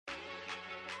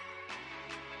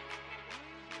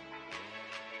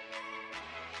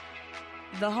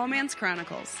The Homance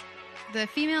Chronicles. The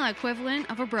female equivalent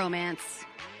of a bromance.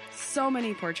 So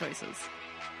many poor choices.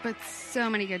 But so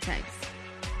many good times.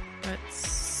 But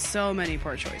so many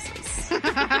poor choices.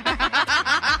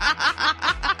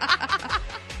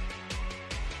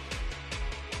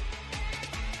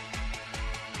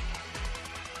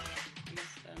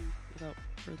 Without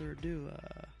further ado,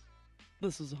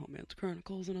 this is the Homance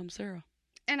Chronicles, and I'm Sarah.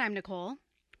 And I'm Nicole.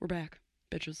 We're back,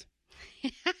 bitches.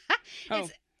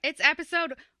 It's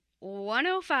episode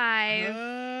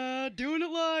 105. Doing it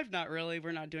live? Not really.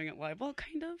 We're not doing it live. Well,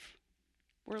 kind of.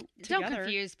 We're together. Don't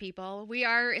confuse people. We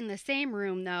are in the same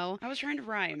room, though. I was trying to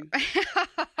rhyme.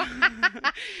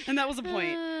 And that was the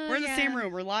point. We're in the same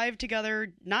room. We're live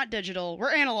together, not digital.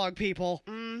 We're analog people.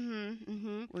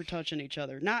 We're touching each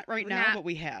other. Not right now, but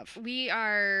we have. We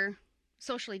are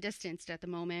socially distanced at the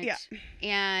moment. Yeah.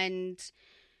 And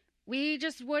we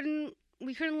just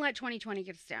we couldn't let 2020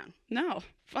 get us down. No.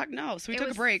 Fuck no. So we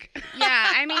took a break.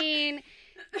 Yeah, I mean,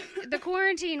 the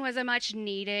quarantine was a much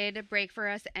needed break for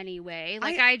us anyway.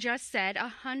 Like I just said,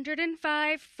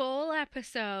 105 full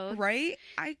episodes. Right?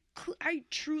 I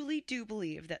truly do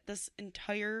believe that this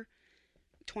entire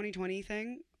 2020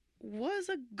 thing was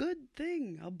a good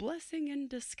thing, a blessing in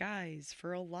disguise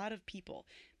for a lot of people.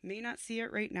 May not see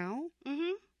it right now,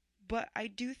 but I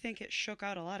do think it shook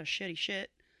out a lot of shitty shit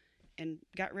and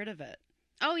got rid of it.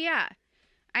 Oh, yeah.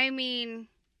 I mean,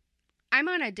 I'm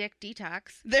on a dick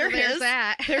detox. There's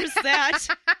that. There's that.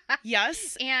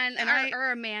 Yes. And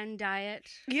or a man diet.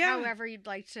 Yeah. However you'd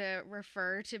like to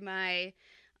refer to my,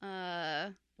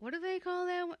 what do they call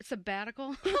that?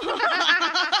 Sabbatical?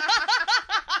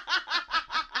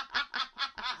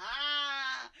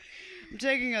 I'm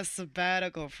taking a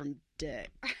sabbatical from dick.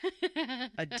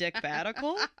 A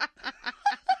dick-batical?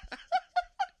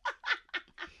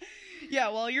 Yeah,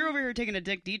 well, you're over here taking a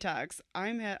dick detox.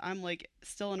 I'm like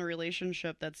still in a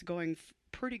relationship that's going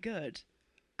pretty good.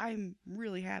 I'm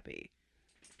really happy.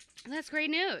 That's great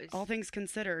news. All things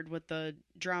considered, with the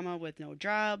drama with no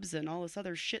jobs and all this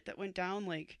other shit that went down,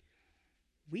 like,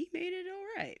 we made it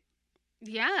all right.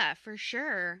 Yeah, for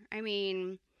sure. I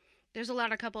mean, there's a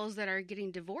lot of couples that are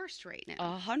getting divorced right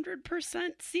now.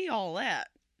 100% see all that.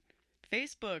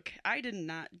 Facebook, I did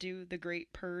not do the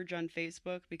great purge on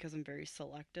Facebook because I'm very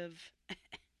selective.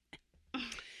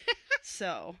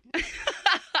 So,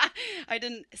 I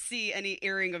didn't see any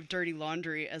airing of dirty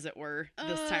laundry, as it were,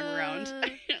 this time around,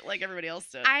 like everybody else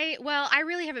did. I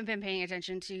really haven't been paying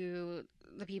attention to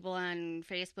the people on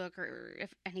Facebook, or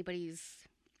if anybody's...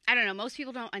 I don't know. Most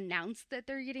people don't announce that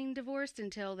they're getting divorced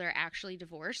until they're actually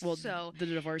divorced. Well, so the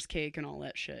divorce cake and all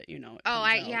that shit, you know.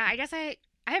 I guess I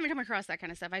haven't come across that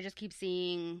kind of stuff. I just keep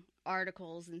seeing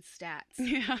articles and stats.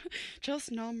 Yeah,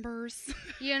 just numbers.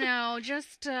 You know,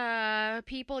 just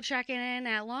people checking in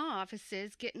at law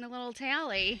offices, getting a little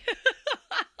tally,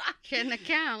 getting a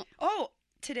count. Oh,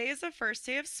 today is the first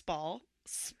day of Spall.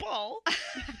 Spall?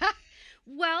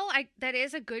 Well, that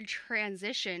is a good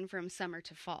transition from summer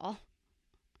to fall.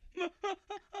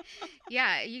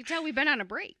 Yeah, you can tell we've been on a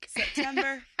break.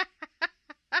 September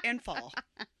and fall.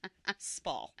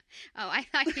 Spall. Oh, I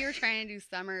thought you were trying to do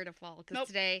summer to fall, because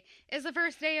Today is the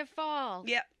first day of fall.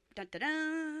 Yep. Dun, dun,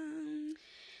 dun.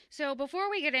 So before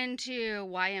we get into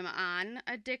why I'm on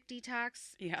a dick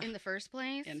detox in the first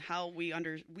place, and how we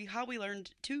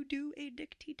learned to do a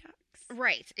dick detox.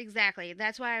 Right, exactly.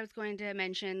 That's why I was going to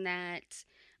mention that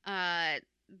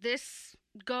this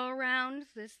go around,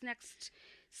 this next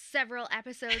several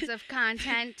episodes of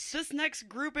content. This next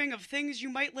grouping of things you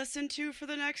might listen to for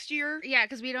the next year. Yeah,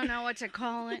 because we don't know what to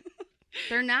call it.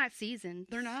 They're not seasons.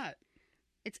 They're not.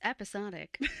 It's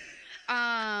episodic.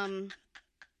 And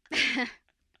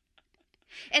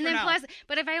then plus,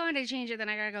 but if I want to change it, then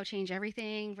I gotta go change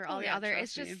everything for all the other.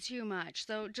 It's just too much.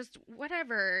 So just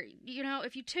whatever, you know.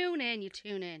 If you tune in, you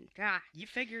tune in. God, you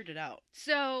figured it out.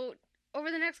 So over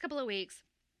the next couple of weeks,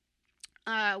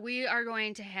 we are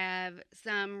going to have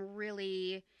some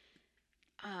really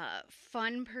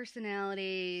fun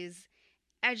personalities,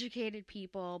 educated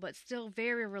people, but still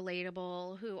very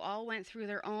relatable, who all went through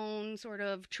their own sort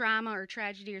of trauma or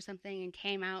tragedy or something and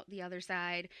came out the other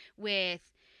side with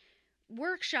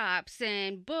workshops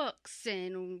and books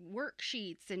and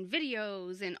worksheets and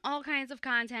videos and all kinds of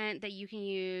content that you can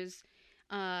use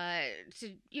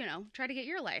to, you know, try to get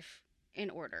your life in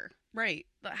order. Right.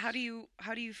 But how do you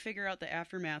figure out the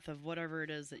aftermath of whatever it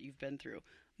is that you've been through?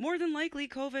 More than likely,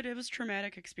 COVID, it was a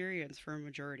traumatic experience for a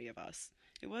majority of us.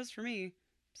 It was for me.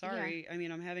 Sorry. Yeah. I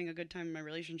mean, I'm having a good time in my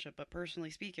relationship, but personally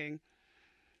speaking,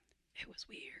 it was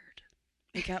weird.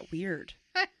 It got weird.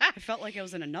 I felt like I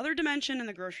was in another dimension in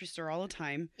the grocery store all the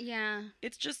time. Yeah.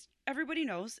 It's just, everybody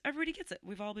knows. Everybody gets it.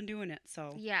 We've all been doing it.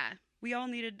 So Yeah. we all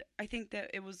needed, I think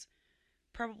that it was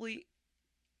probably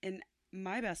in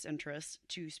my best interest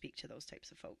to speak to those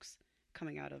types of folks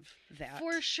coming out of that.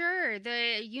 For sure.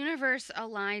 The universe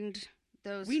aligned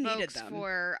those We needed folks them.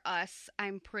 for us,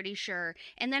 I'm pretty sure.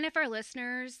 And then if our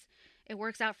listeners, it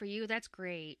works out for you, that's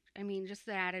great. I mean, just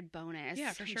the added bonus.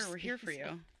 Yeah, for I'm sure. just We're here being for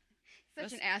you.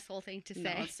 Such an asshole thing to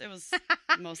No, say. it was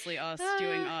mostly us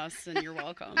doing us, and you're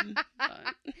welcome.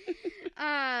 But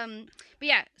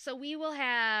yeah, so we will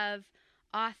have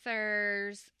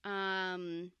authors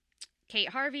Kate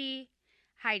Harvey,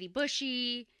 Heidi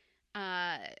Bushy,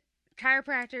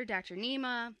 chiropractor Dr.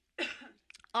 Nima,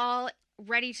 all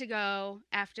ready to go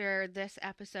after this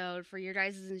episode for your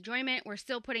guys' enjoyment. We're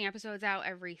still putting episodes out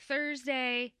every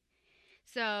Thursday,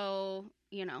 so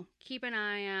keep an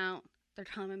eye out. They're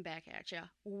coming back at you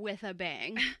with a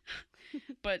bang.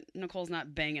 But Nicole's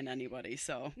not banging anybody,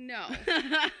 so. No.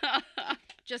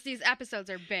 Just these episodes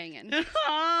are banging.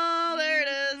 Oh, there it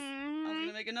is. I was going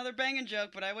to make another banging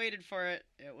joke, but I waited for it.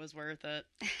 It was worth it.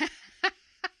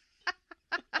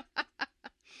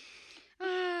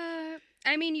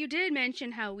 I mean, you did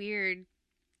mention how weird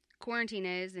quarantine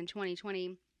is in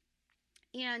 2020.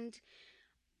 And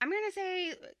I'm going to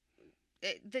say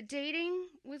the dating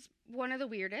was one of the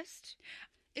weirdest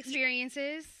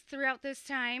experiences throughout this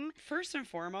time. First and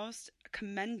foremost,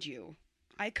 commend you.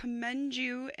 I commend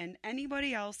you and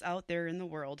anybody else out there in the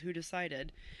world who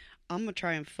decided, I'm going to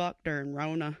try and fuck during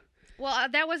Rona. Well,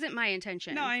 that wasn't my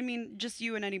intention. No, I mean, just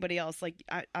you and anybody else. Like,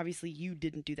 obviously, you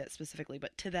didn't do that specifically,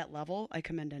 but to that level, I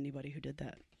commend anybody who did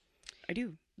that. I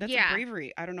do. That's a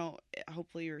bravery. I don't know.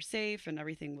 Hopefully, you're safe and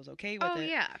everything was okay with it. Oh,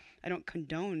 yeah. I don't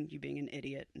condone you being an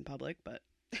idiot in public, but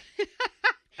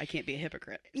I can't be a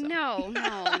hypocrite. So. No.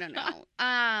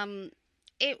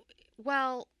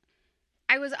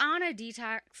 I was on a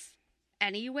detox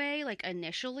anyway, like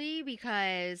initially,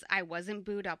 because I wasn't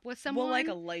booed up with someone. Well, like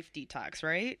a life detox,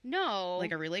 right? No.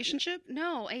 Like a relationship?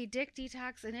 No, a dick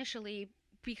detox initially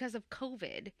because of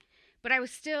COVID. But I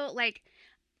was still, like,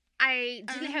 I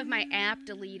didn't have my app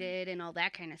deleted and all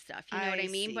that kind of stuff. You know what I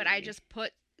mean? See. But I just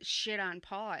put shit on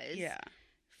pause. Yeah.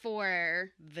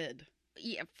 For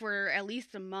at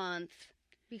least a month.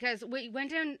 Because we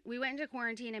went into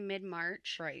quarantine in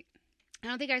mid-March. Right. I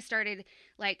don't think I started,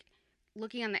 like,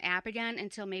 looking on the app again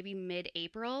until maybe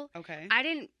mid-April. Okay. I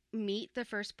didn't meet the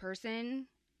first person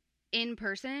in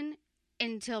person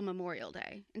until Memorial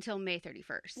Day, until May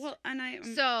 31st. Well, and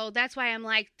so that's why I'm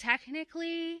like,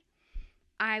 technically,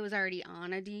 I was already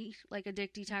on a dick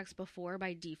detox before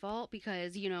by default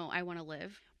because, I want to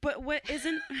live. But what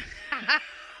isn't...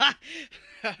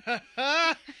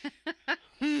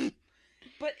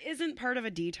 But isn't part of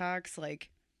a detox, like,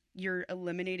 you're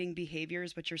eliminating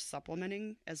behaviors, but you're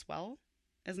supplementing as well?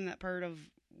 Isn't that part of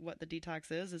what the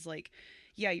detox is? Is like,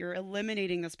 yeah, you're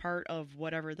eliminating this part of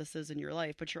whatever this is in your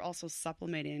life, but you're also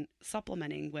supplementing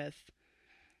with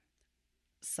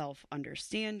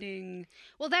self-understanding.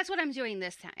 Well, that's what I'm doing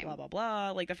this time. Blah, blah,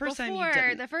 blah. Like, the first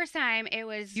time it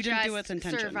was you didn't do it with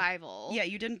intention. Survival. Yeah,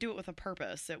 you didn't do it with a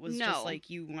purpose. It was just like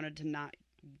you wanted to not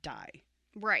die.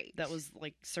 Right. That was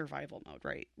like survival mode,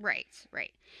 right? Right.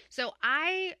 So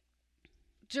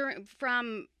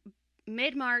from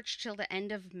mid-March till the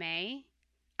end of May,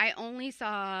 I only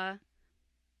saw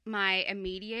my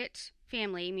immediate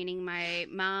family, meaning my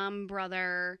mom,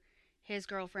 brother, his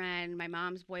girlfriend, my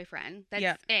mom's boyfriend.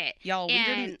 That's it. Y'all,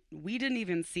 we didn't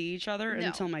even see each other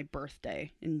until my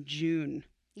birthday in June.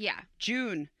 Yeah.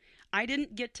 June. I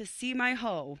didn't get to see my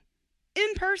hoe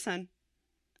in person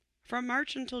from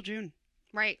March until June.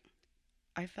 Right.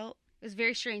 I felt... It was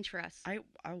very strange for us. I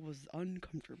was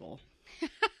uncomfortable.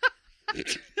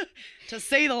 To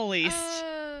say the least.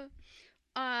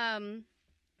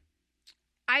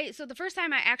 So the first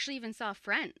time I actually even saw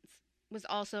friends was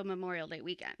also Memorial Day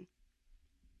weekend.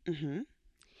 Mm-hmm.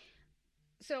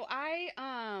 So I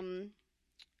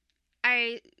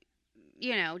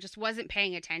just wasn't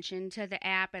paying attention to the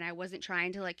app, and I wasn't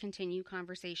trying to, like, continue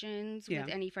conversations with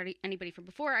anybody from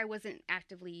before. I wasn't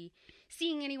actively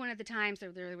seeing anyone at the time,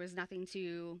 so there was nothing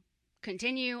to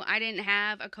continue. I didn't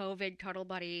have a COVID cuddle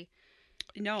buddy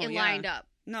lined up.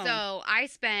 No. So I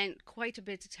spent quite a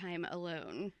bit of time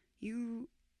alone. You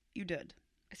did.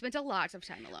 I spent a lot of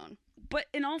time alone. But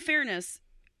in all fairness,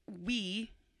 we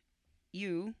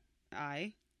don't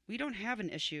have an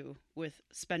issue with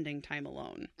spending time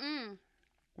alone.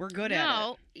 We're good at it.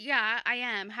 No, yeah, I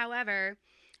am. However,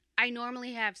 I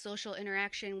normally have social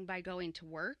interaction by going to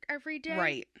work every day.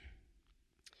 Right.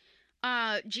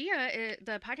 Gia,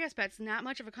 the podcast pet's not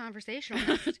much of a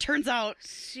conversationalist. Turns out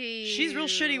she's real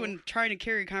shitty when trying to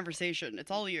carry conversation. It's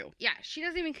all you. Yeah, she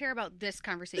doesn't even care about this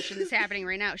conversation that's happening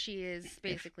right now. She is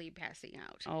basically passing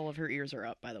out. All of her ears are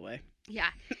up, by the way. Yeah.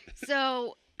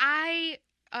 So I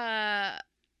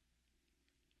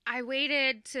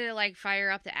waited to like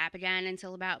fire up the app again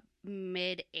until about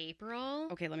mid-April.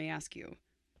 Okay, let me ask you.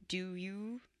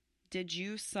 Did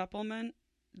you supplement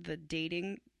the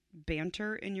dating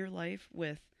banter in your life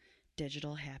with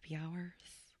digital happy hours?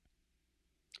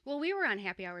 Well, we were on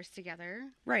happy hours together.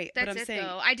 Right, That's but I'm it, saying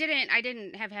though. I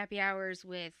didn't have happy hours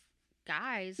with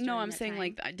guys. no. I'm that saying time.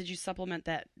 like, did you supplement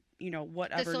that?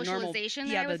 Whatever the socialization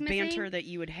normal, that I was the missing? banter that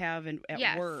you would have at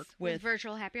Yes, work with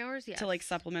virtual happy hours. Yes. to like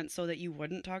supplement so that you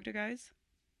wouldn't talk to guys.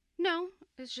 No,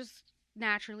 it's just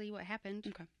naturally what happened.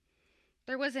 Okay.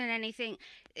 There wasn't anything.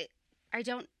 I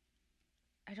don't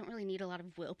really need a lot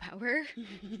of willpower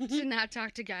to not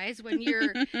talk to guys when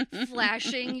you're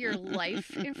flashing your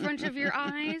life in front of your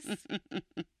eyes.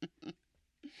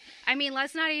 I mean,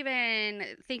 let's not even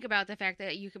think about the fact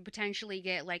that you could potentially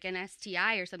get like an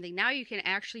STI or something. Now you can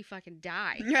actually fucking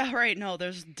die. Yeah, right. No,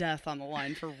 there's death on the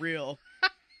line for real.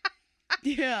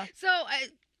 Yeah. So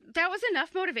that was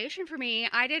enough motivation for me.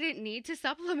 I didn't need to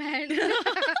supplement.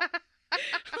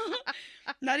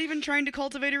 Not even trying to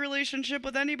cultivate a relationship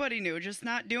with anybody new. Just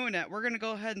not doing it. We're going to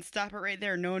go ahead and stop it right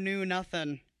there. No new,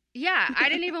 nothing. Yeah, I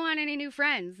didn't even want any new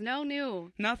friends. No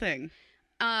new. Nothing.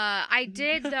 I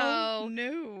did, though.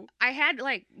 No. I had,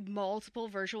 like, multiple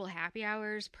virtual happy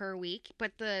hours per week.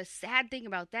 But the sad thing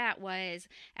about that was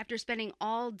after spending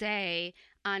all day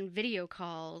on video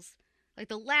calls, like,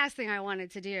 the last thing I wanted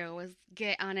to do was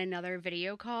get on another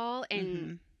video call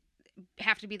and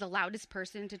have to be the loudest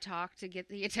person to talk to get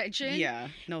the attention. Yeah,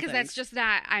 no because that's just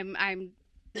not. I'm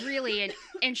really an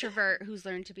introvert who's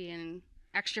learned to be an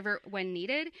extrovert when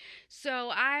needed.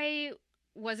 So I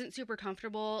wasn't super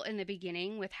comfortable in the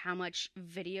beginning with how much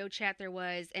video chat there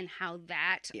was and how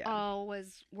that all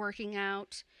was working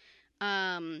out.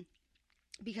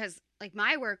 Because like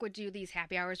my work would do these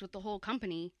happy hours with the whole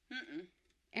company,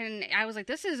 and I was like,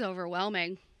 this is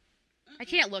overwhelming. I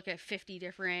can't look at 50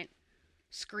 different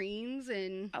screens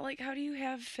and how do you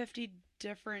have 50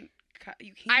 different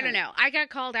you can't. I don't know. I got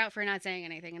called out for not saying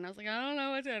anything and I was like, I don't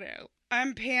know what to do.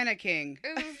 I'm panicking.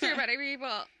 This is too many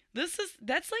people.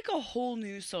 That's like a whole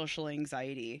new social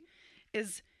anxiety.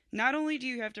 Is not only do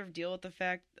you have to deal with the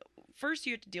fact first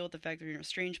you have to deal with the fact that you're in a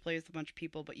strange place with a bunch of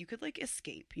people, but you could like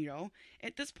escape,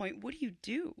 At this point, what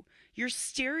do? You're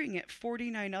staring at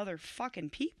 49 other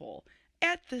fucking people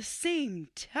at the same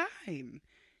time.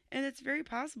 And it's very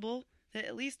possible that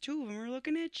at least 2 of them are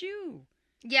looking at you.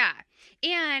 Yeah.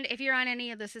 And if you're on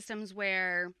any of the systems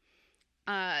where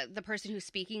the person who's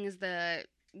speaking is the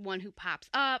one who pops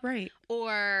up. Right.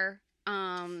 Or,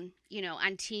 on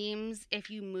Teams, if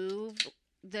you move,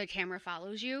 the camera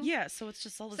follows you. Yeah, so it's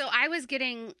just all this. So I was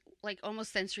getting, like,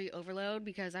 almost sensory overload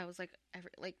because I was like,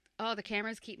 the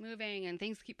cameras keep moving and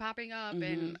things keep popping up.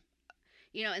 And,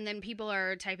 and then people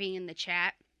are typing in the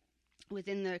chat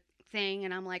within the thing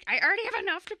and I'm like, I already have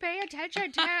enough to pay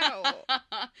attention to.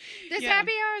 This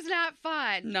happy hour is not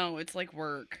fun. No, it's like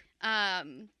work.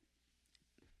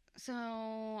 So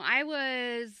I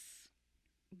was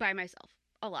by myself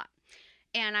a lot.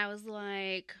 And I was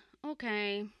like,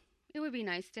 okay, it would be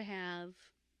nice to have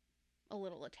a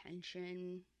little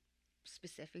attention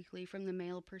specifically from the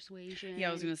male persuasion. Yeah,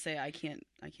 I was going to say I can't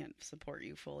support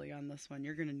you fully on this one.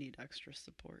 You're going to need extra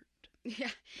support. Yeah.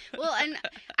 Well, and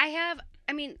I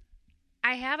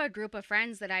have a group of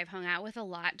friends that I've hung out with a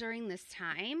lot during this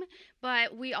time,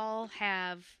 but we all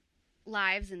have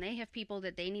lives and they have people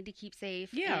that they need to keep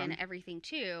safe and everything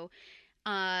too.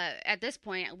 At this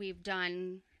point,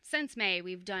 since May,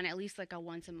 we've done at least like a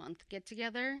once a month get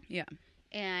together. Yeah.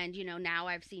 And, now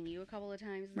I've seen you a couple of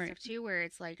times and stuff too, where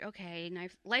it's like, okay,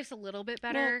 life's a little bit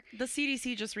better. Well, the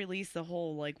CDC just released the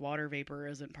whole like water vapor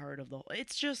isn't part of the whole,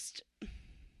 it's just...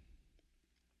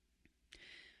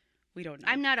 We don't know.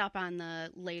 I'm not up on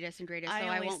the latest and greatest, so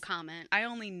I won't comment. I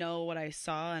only know what I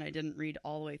saw, and I didn't read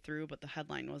all the way through, but the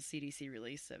headline was CDC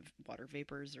release of water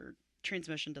vapors or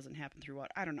transmission doesn't happen through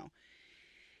water. I don't know.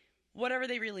 Whatever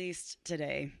they released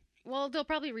today. Well, they'll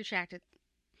probably retract it.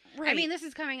 Right. I mean, this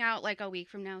is coming out like a week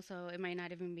from now, so it might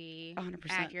not even be 100%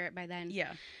 accurate by then.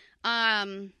 Yeah.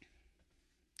 But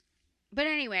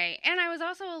anyway, and I was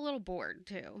also a little bored,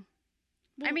 too.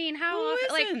 Well, I mean,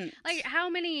 how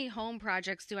many home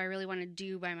projects do I really want to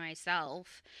do by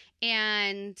myself?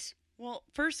 And Well,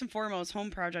 first and foremost, home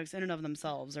projects in and of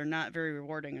themselves are not very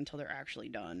rewarding until they're actually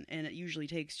done, and it usually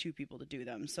takes two people to do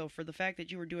them. So for the fact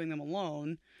that you were doing them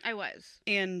alone, I was.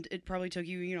 and it probably took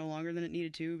you, longer than it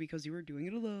needed to because you were doing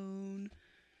it alone.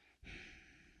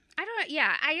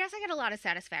 I guess I get a lot of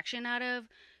satisfaction out of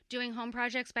doing home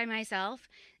projects by myself.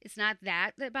 It's not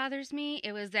that bothers me.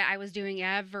 It was that I was doing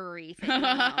everything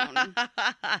alone.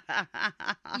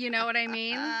 You know what I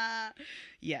mean?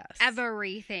 Yes.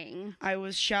 Everything. I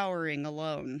was showering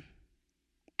alone.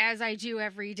 As I do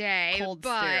every day. Cold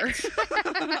but...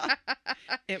 stare.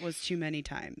 It was too many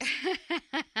times.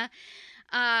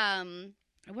 I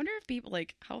wonder if people,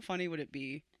 how funny would it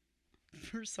be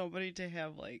for somebody to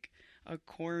have, a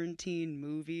quarantine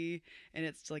movie, and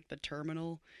it's, The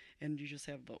Terminal, and you just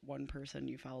have the one person,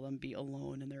 you follow them, be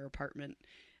alone in their apartment,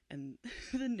 and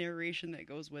the narration that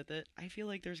goes with it. I feel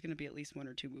like there's going to be at least one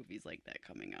or two movies like that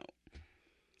coming out.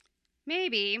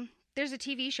 Maybe. There's a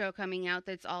TV show coming out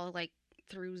that's all,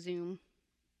 through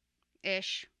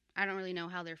Zoom-ish. I don't really know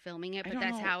how they're filming it, but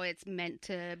that's how it's meant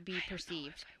to be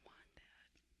perceived. I don't know if I want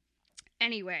that.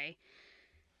 Anyway.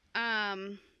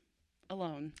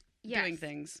 Alone. Yes. Doing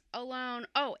things. Alone.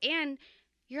 Oh, and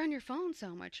you're on your phone so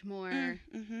much more.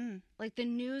 Mm-hmm. The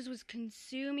news was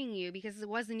consuming you because it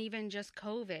wasn't even just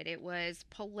COVID. It was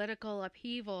political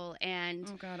upheaval and...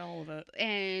 Oh, God, all of it.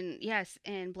 And, yes,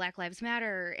 and Black Lives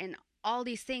Matter and all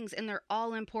these things, and they're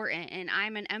all important. And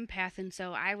I'm an empath, and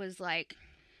so I was,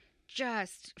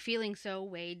 just feeling so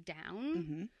weighed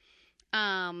down.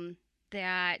 Mm-hmm.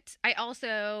 That I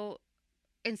also,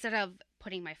 instead of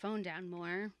putting my phone down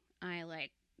more, I,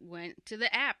 went to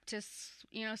the app to,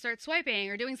 start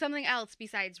swiping or doing something else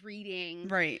besides reading.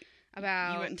 Right.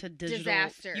 About you went into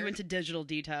disaster. You went to digital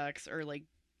detox or,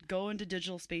 go into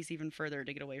digital space even further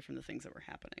to get away from the things that were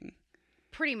happening.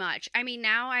 Pretty much. I mean,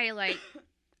 now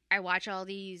I watch all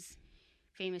these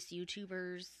famous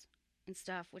YouTubers and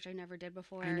stuff, which I never did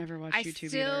before. I never watched YouTube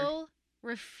either. I still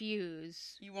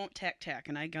refuse. You won't tack,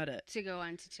 and I got it. To go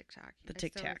onto TikTok. The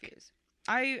TikTok.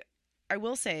 I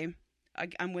will say...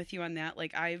 I'm with you on that.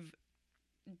 I've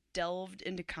delved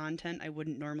into content I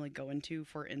wouldn't normally go into.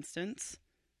 For instance,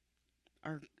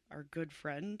 our good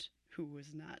friend, who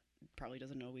is not, probably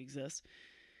doesn't know we exist.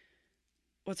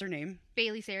 What's her name?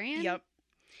 Bailey Sarian? Yep.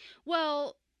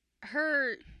 Well,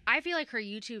 I feel like her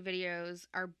YouTube videos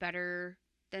are better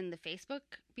than the Facebook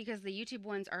because the YouTube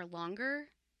ones are longer.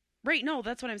 Right, no,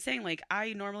 that's what I'm saying.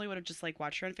 I normally would have just,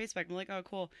 watched her on Facebook. I'm like, oh,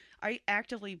 cool. I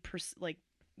actively,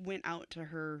 went out to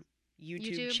her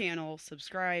YouTube channel,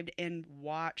 subscribed, and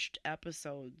watched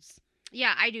episodes.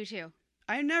 Yeah, I do too.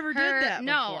 I never did that before.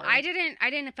 No, I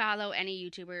didn't follow any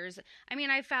YouTubers. I mean,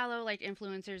 I follow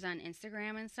influencers on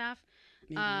Instagram and stuff.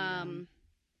 Maybe,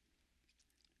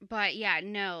 but yeah,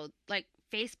 no,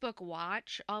 Facebook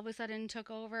Watch all of a sudden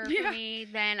took over for me.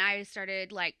 Then I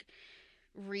started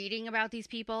reading about these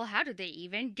people. How did they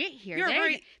even get here?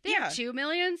 They have 2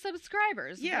 million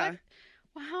subscribers. Yeah.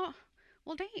 What? Wow.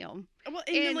 Well, damn. Well,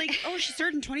 and then she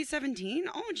started in 2017?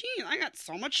 Oh, geez, I got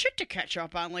so much shit to catch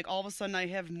up on. All of a sudden, I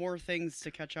have more things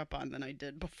to catch up on than I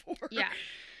did before. Yeah.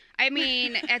 I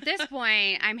mean, at this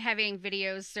point, I'm having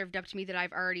videos served up to me that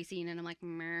I've already seen, and I'm like,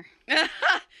 meh.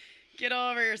 Get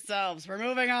over yourselves. We're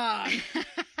moving on.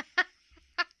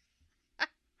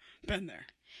 Been there.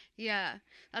 Yeah.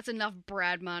 That's enough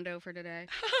Brad Mondo for today.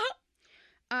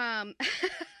 Love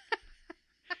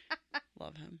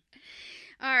him.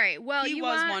 All right. Well, he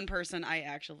was one person I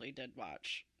actually did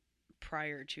watch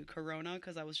prior to Corona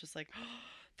because I was just like, oh,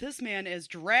 this man is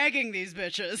dragging these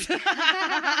bitches.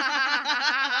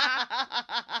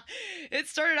 It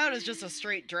started out as just a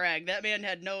straight drag. That man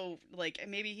had no,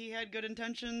 maybe he had good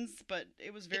intentions, but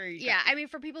it was very... Yeah, I mean,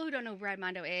 for people who don't know who Brad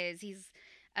Mondo is, he's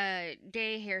a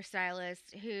gay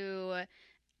hairstylist who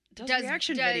does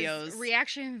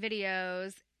reaction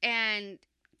videos and...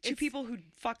 To people who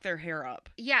fuck their hair up.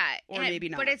 Yeah. Or maybe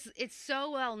not. But it's so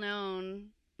well known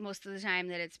most of the time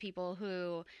that it's people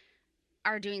who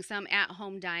are doing some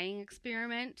at-home dyeing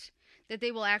experiment that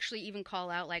they will actually even call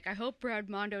out, I hope Brad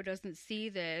Mondo doesn't see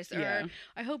this. Or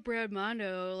I hope Brad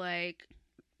Mondo,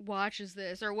 watches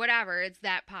this. Or whatever. It's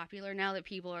that popular now that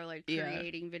people are,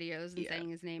 creating videos and saying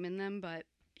his name in them. But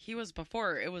he was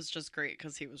before. It was just great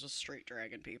because he was just straight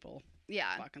dragging people.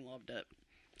 Yeah. Fucking loved it.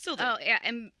 Still do. Oh, yeah,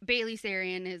 and Bailey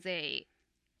Sarian is a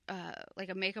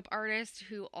makeup artist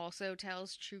who also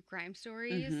tells true crime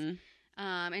stories,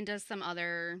 and does some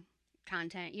other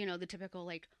content, the typical,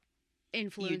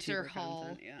 influencer YouTuber haul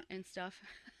content, and stuff.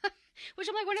 Which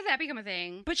I'm like, when did that become a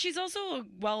thing? But she's also a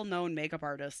well-known makeup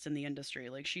artist in the industry.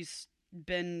 She's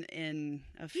been in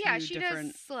a few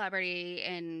different... does celebrity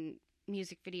and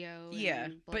music video. Yeah,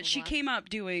 and blah, but blah, she blah. came up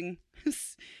doing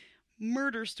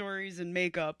murder stories and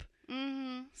makeup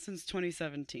Mm-hmm. since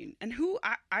 2017. And who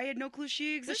I had no clue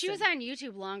she existed. Well, she was on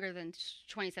YouTube longer than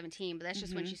 2017, but that's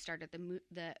just when she started the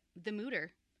mooter,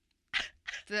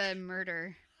 the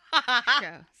murder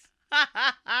shows.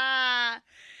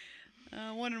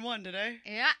 1-1 today.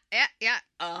 Yeah.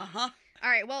 Uh-huh. All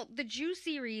right. Well, the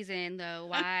juicy reason though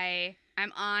why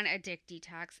I'm on a dick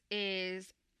detox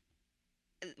is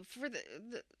for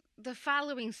the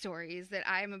following stories that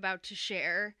I'm about to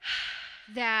share.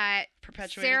 That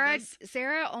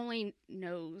Sarah only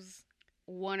knows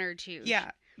one or two.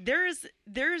 Yeah, there's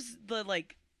the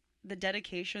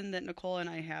dedication that Nicole and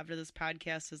I have to this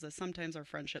podcast is that sometimes our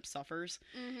friendship suffers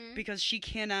because she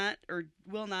cannot or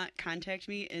will not contact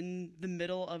me in the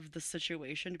middle of the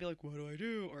situation to be like, what do I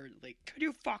do? Or like, could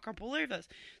you fucking believe this?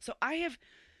 So I have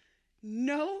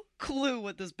no clue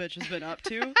what this bitch has been up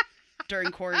to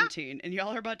during quarantine, and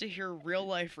y'all are about to hear real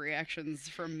life reactions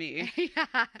from me.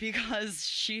 Yeah. Because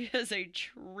she is a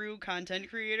true content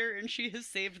creator and she has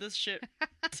saved this shit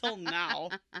till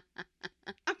now.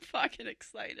 I'm fucking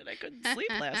excited. I couldn't sleep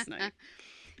last night.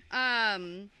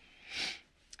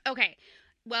 Okay.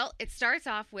 Well, it starts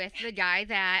off with the guy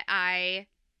that I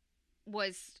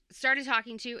started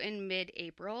talking to in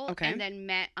mid-April, Okay. and then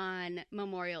met on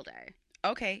Memorial Day.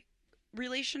 Okay.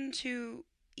 Relation to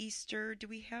Easter, do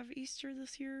we have Easter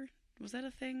this year? Was that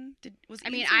a thing?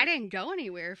 I didn't go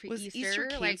anywhere for was Easter. Easter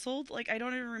canceled? Like, I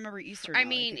don't even remember Easter.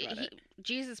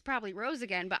 Jesus probably rose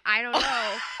again, but I don't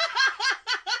know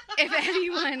if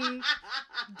anyone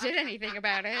did anything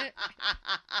about it.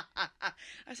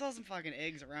 I saw some fucking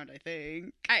eggs around, I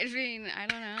think. I mean, I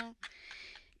don't know.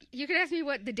 You could ask me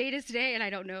what the date is today, and I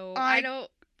don't know. I don't.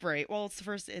 Right. Well,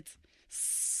 it's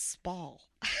Spall.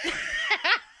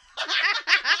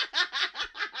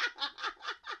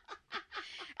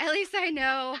 At least I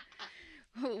know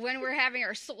when we're having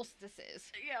our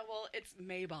solstices. Yeah, well, it's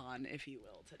Mabon, if you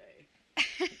will, today.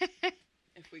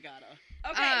 If we gotta.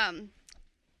 Okay.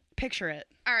 Picture it.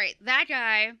 All right, that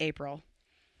guy. April.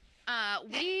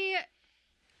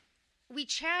 We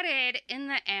chatted in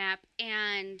the app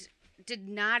and did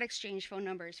not exchange phone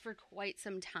numbers for quite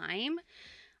some time.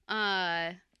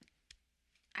 I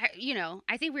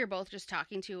think we were both just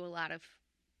talking to a lot of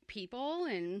people,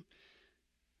 and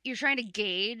you're trying to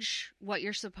gauge what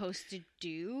you're supposed to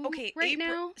do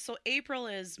now. So April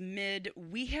is mid.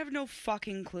 We have no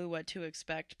fucking clue what to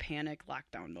expect. Panic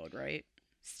lockdown mode, right?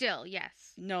 Still,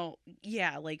 yes. No,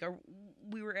 yeah, like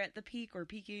we were at the peak or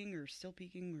peaking or still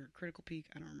peaking or critical peak.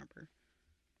 I don't remember.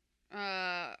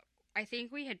 I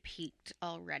think we had peaked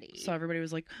already. So everybody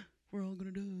was like, we're all gonna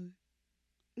die.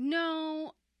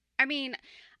 No, I mean,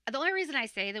 the only reason I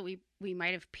say that we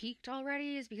might have peaked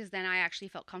already is because then I actually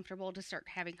felt comfortable to start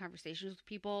having conversations with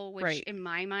people, which in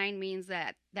my mind means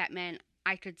that meant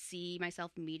I could see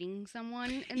myself meeting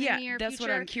someone in the near future. Yeah, that's what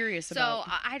I'm curious about.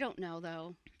 So I don't know,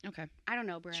 though. Okay. I don't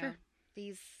know, bro. Sure.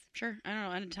 I don't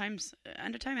know.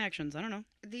 End of time actions. I don't know.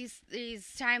 These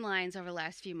timelines over the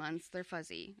last few months, they're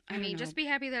fuzzy. I mean, just be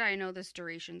happy that I know this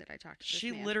duration that I talked to this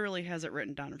man. Literally has it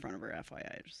written down in front of her,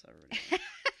 FYI. Just so everybody knows.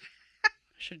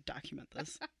 I should document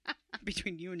this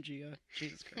between you and Gia.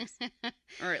 Jesus Christ.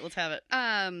 All right, let's have it.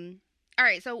 All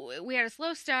right, so we had a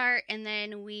slow start, and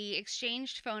then we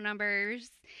exchanged phone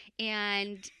numbers,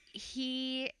 and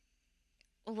he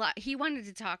wanted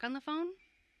to talk on the phone,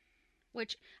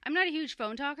 which I'm not a huge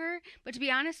phone talker, but to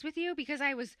be honest with you, because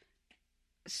I was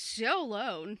so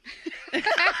alone.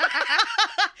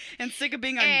 And sick of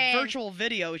being on virtual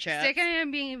video chat. Sick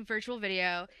of being in virtual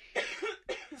video.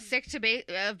 Sick to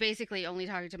basically only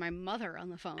talking to my mother on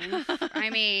the phone. I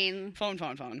mean... Phone.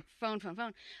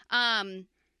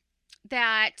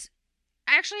 That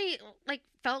I actually,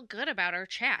 felt good about our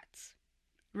chats.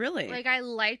 Really? I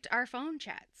liked our phone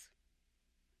chats.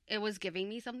 It was giving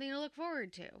me something to look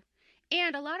forward to.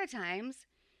 And a lot of times,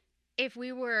 if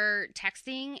we were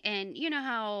texting, and you know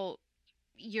how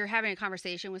you're having a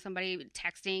conversation with somebody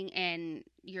texting and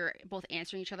you're both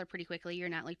answering each other pretty quickly, you're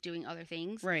not doing other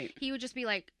things. Right. He would just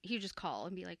call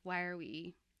and be like, why are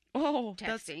we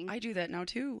texting? I do that now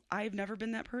too. I've never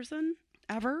been that person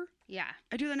ever. Yeah.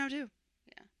 I do that now too.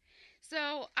 Yeah.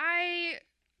 So I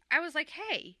was like,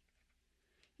 hey,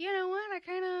 you know what?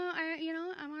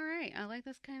 I'm all right. I like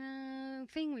this kind of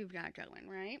thing we've got going,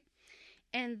 right?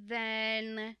 And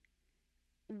then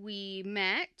we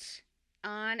met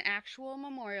on actual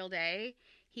Memorial Day.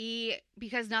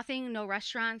 Because no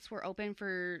restaurants were open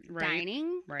for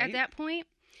dining at that point,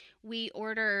 we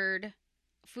ordered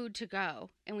food to go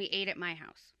and we ate at my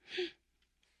house.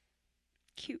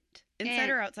 Cute. Inside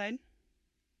or outside?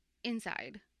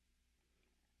 Inside.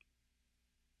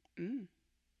 Mm.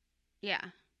 Yeah.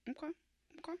 Okay.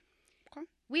 Okay. Okay.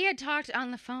 We had talked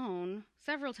on the phone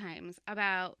several times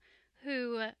about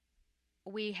who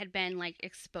we had been like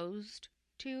exposed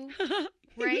to,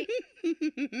 right?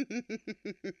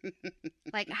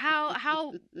 Like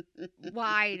how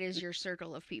wide is your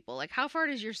circle of people? Like how far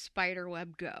does your spider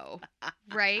web go?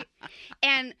 Right?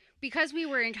 And because we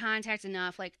were in contact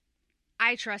enough, like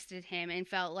I trusted him and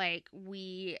felt like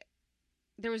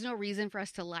there was no reason for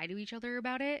us to lie to each other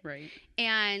about it. Right.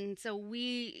 And so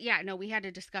we had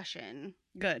a discussion.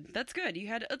 Good. That's good.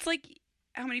 It's like,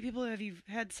 how many people have you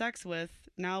had sex with?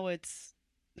 Now it's,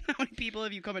 how many people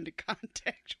have you come into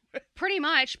contact with? Pretty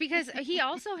much, because he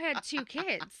also had 2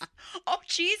 kids. Oh,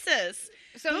 Jesus.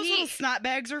 So Those little snot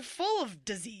bags are full of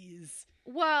disease.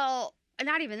 Well,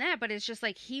 not even that, but it's just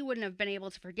like he wouldn't have been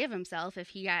able to forgive himself if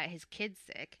he got his kids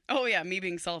sick. Oh, yeah, me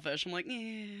being selfish. I'm like,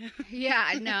 yeah.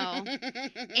 Yeah, no.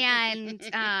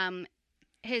 And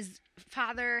his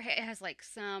father has like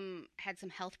had some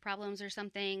health problems or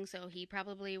something, so he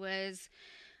probably was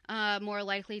more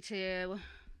likely to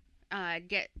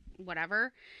get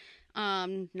whatever.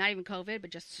 Not even COVID, but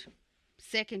just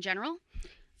sick in general.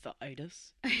 The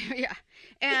itis. Yeah.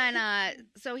 And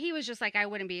so he was just like, I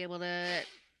wouldn't be able to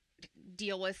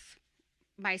deal with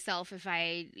myself if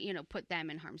I, put them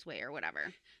in harm's way or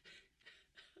whatever.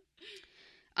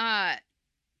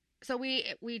 So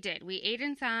we did. We ate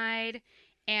inside,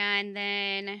 and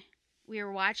then we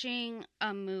were watching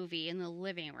a movie in the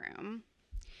living room,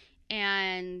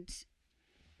 and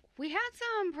we had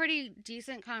some pretty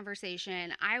decent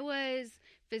conversation. I was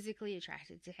physically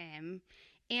attracted to him,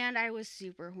 and I was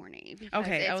super horny.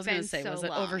 Okay, I was going to say, so was it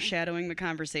long. overshadowing the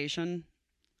conversation?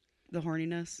 The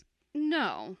horniness?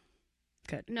 No.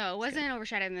 Good. No, it wasn't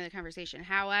overshadowing the conversation.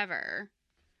 However,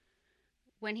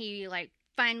 when he,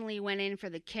 finally went in for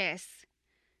the kiss,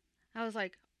 I was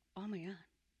like, oh my God.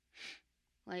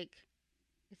 Like,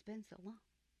 it's been so long.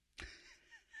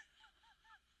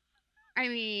 I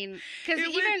mean, because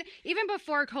even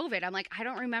before COVID, I'm like, I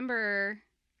don't remember,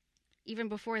 even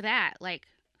before that,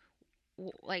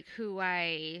 who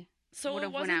I So would it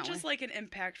have went wasn't out just with. like an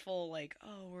impactful,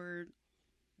 we're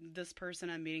this person,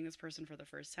 I'm meeting this person for the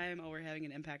first time, oh, we're having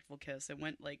an impactful kiss. It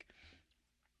went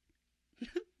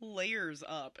layers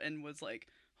up and was like,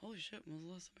 holy shit, when was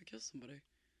the last time I kissed somebody?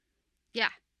 Yeah.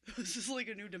 This is like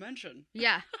a new dimension.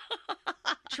 Yeah.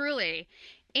 Truly.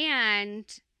 And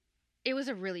it was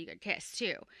a really good kiss,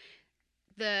 too.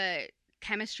 The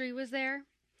chemistry was there.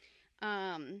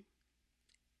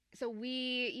 So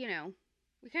we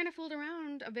kind of fooled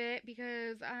around a bit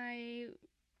because I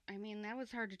mean, that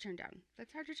was hard to turn down.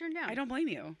 That's hard to turn down. I don't blame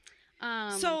you.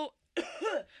 So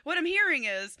what I'm hearing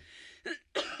is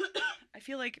I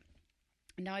feel like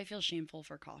now I feel shameful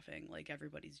for coughing. Like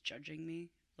everybody's judging me.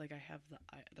 Like I have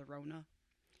the Rona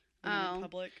when I'm in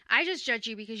public. I just judge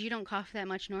you because you don't cough that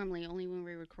much normally, only when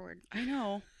we record. I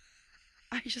know.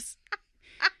 I just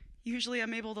usually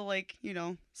I'm able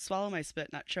to swallow my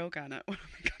spit, not choke on it when I'm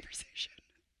in conversation.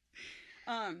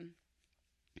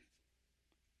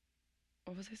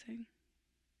 What was I saying?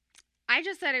 I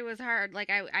just said it was hard.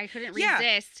 Like I couldn't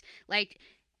resist.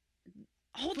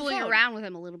 Hold fooling the phone. around with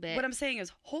him a little bit. What I'm saying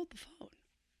is hold the phone.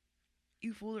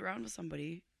 You fooled around with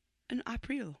somebody in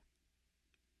April.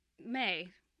 May.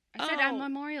 I said on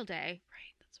Memorial Day.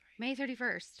 Right, that's right. May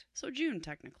 31st. So June,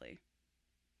 technically.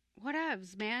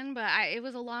 Whatevs, man. But it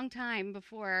was a long time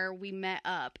before we met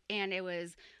up, and it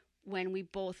was when we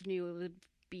both knew it would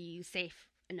be safe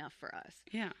enough for us.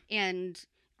 Yeah. And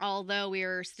although we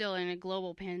are still in a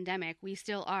global pandemic, we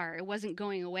still are. It wasn't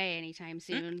going away anytime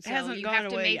soon. It so hasn't you gone have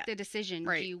to away make yet. the decision.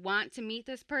 Right. Do you want to meet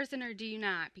this person or do you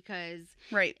not? Because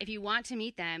Right. if you want to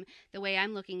meet them, the way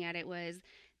I'm looking at it was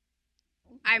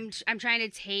I'm trying to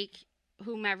take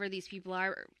whomever these people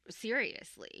are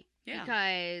seriously. Yeah.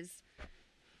 Because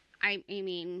I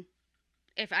mean,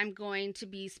 if I'm going to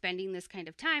be spending this kind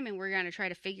of time and we're going to try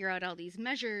to figure out all these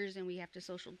measures and we have to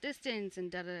social distance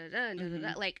and da-da-da-da and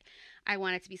da-da-da, I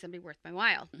want it to be somebody worth my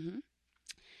while. Mm-hmm.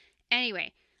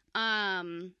 Anyway,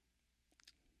 I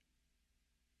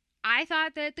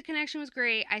thought that the connection was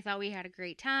great. I thought we had a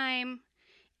great time.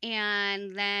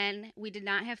 And then we did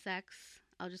not have sex.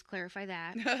 I'll just clarify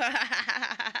that.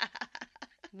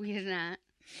 We did not.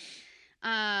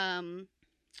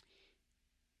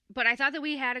 But I thought that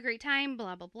we had a great time,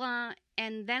 blah, blah, blah.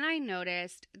 And then I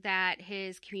noticed that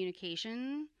his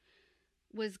communication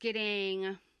was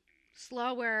getting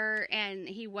slower and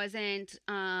he wasn't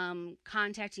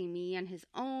contacting me on his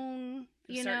own,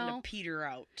 Starting to peter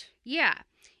out. Yeah.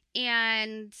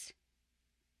 And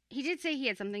he did say he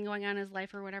had something going on in his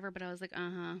life or whatever, but I was like,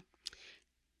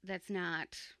 that's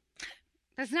not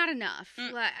That's not enough.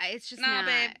 It's just nah, not.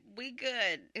 babe, we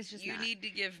good. It's just you not. need to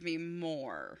give me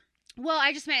more. Well,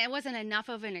 I just meant it wasn't enough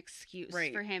of an excuse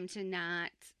Right. for him to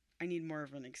not. I need more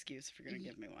of an excuse if you're going to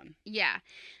give me one. Yeah.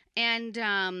 And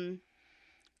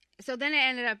so then it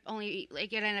ended up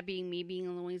being me being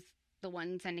always the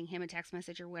one sending him a text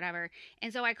message or whatever.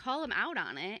 And so I call him out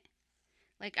on it.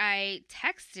 Like, I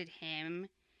texted him,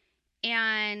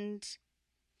 and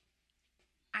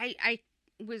I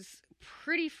was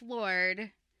pretty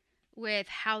floored with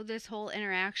how this whole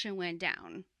interaction went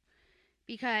down,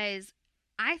 because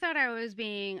I thought I was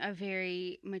being a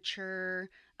very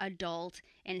mature adult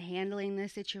and handling the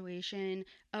situation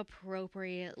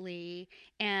appropriately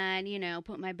and,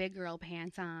 put my big girl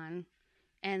pants on.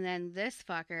 And then this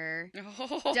fucker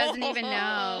doesn't even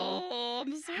know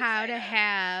how to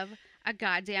have a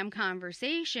goddamn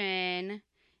conversation.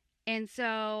 And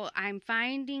so I'm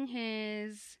finding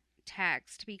his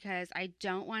text because I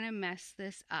don't want to mess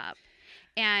this up.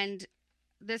 And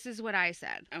this is what I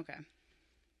said. Okay.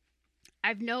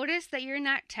 I've noticed that you're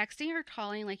not texting or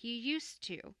calling like you used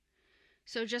to.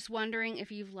 So just wondering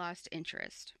if you've lost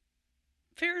interest.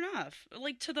 Fair enough.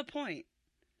 Like, to the point.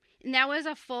 And that was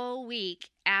a full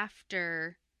week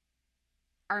after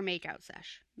our makeout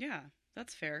sesh. Yeah,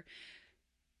 that's fair.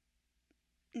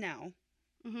 Now,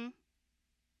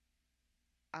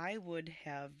 I would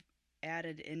have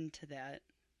added into that,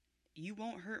 you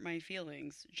won't hurt my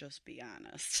feelings, just be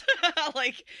honest.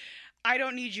 Like, I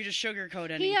don't need you to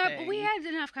sugarcoat anything. We had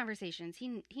enough conversations.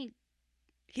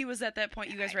 He was at that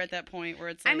point. You guys were at that point where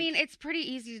it's like... I mean, it's pretty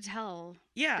easy to tell.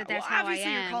 Yeah, that's how obviously I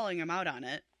am. You're calling him out on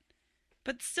it.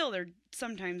 But still,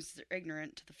 sometimes they're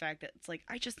ignorant to the fact that it's like,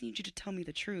 I just need you to tell me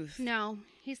the truth. No,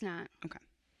 he's not. Okay.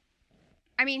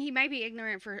 I mean, he might be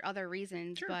ignorant for other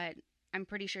reasons, sure. But I'm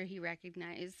pretty sure he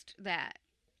recognized that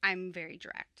I'm very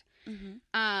direct.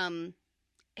 Mm-hmm.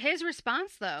 His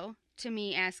response, though, to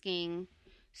me asking,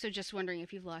 so just wondering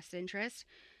if you've lost interest,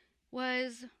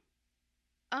 was,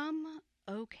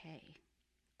 okay.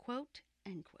 Quote,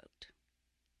 end quote.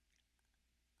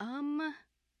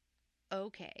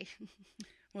 Okay.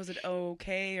 Was it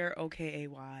okay or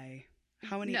OKAY?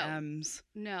 How many M's?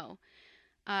 No.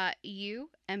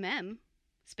 UMM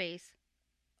space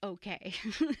okay.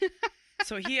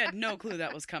 So he had no clue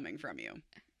that was coming from you.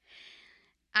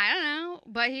 I don't know,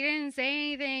 but he didn't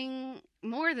say anything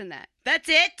more than that. That's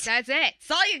it? That's it.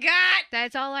 That's all you got?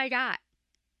 That's all I got.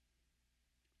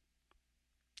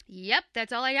 Yep,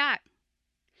 that's all I got.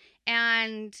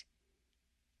 And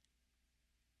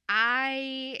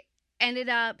I ended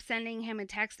up sending him a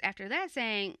text after that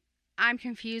saying, I'm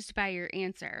confused by your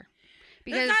answer.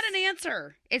 Because that's not an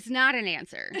answer. It's not an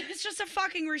answer. It's just a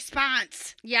fucking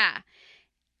response. Yeah.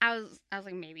 I was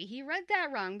like, maybe he read that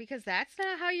wrong because that's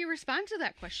not how you respond to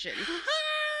that question.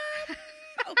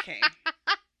 Okay.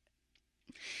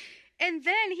 And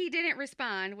then he didn't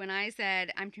respond when I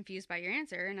said, I'm confused by your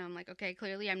answer. And I'm like, okay,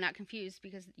 clearly I'm not confused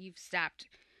because you've stopped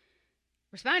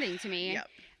responding to me. Yep.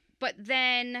 But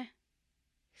then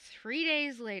 3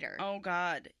 days later. Oh,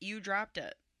 God. You dropped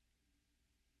it.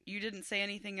 You didn't say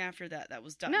anything after that. That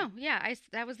was done. No, yeah,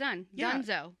 that was done. Yeah.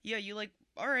 Donezo. Yeah, you like,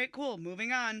 all right, cool,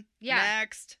 moving on. Yeah.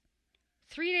 Next.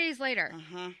 3 days later.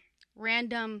 Uh-huh.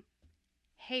 Random,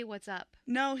 hey, what's up?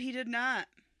 No, he did not.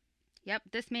 Yep,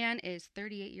 this man is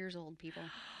 38 years old, people.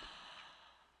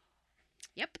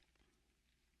 Yep.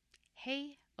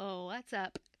 Hey, oh, what's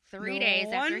up? 3 days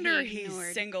after he No wonder ignored.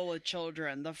 he's single with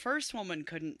children. The first woman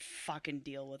couldn't fucking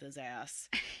deal with his ass.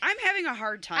 I'm having a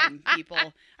hard time,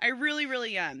 people. I really,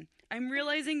 really am. I'm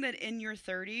realizing that in your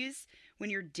 30s, when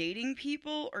you're dating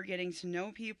people or getting to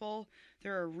know people,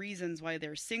 there are reasons why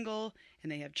they're single and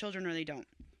they have children or they don't.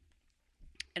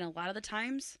 And a lot of the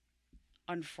times,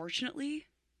 unfortunately,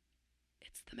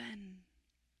 it's the men.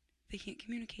 They can't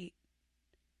communicate.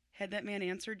 Had that man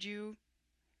answered you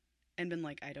and been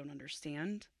like, I don't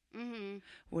understand. Mm-hmm.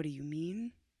 What do you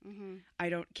mean?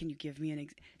 Mm-hmm. Can you give me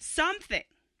something?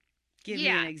 Give me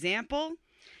an example.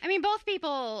 I mean, both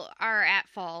people are at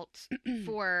fault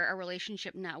for a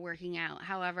relationship not working out.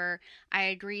 However, I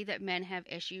agree that men have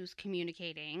issues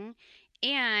communicating.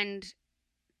 And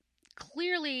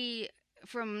clearly,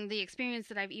 from the experience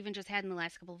that I've even just had in the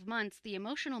last couple of months, the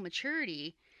emotional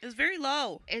maturity is very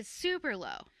low. Is super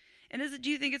low. And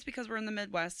do you think it's because we're in the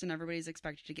Midwest and everybody's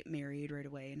expected to get married right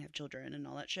away and have children and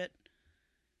all that shit?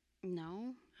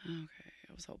 No. Okay.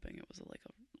 I was hoping it was like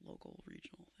a local,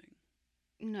 regional thing.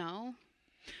 No.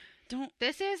 Don't.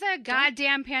 This is a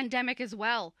goddamn pandemic as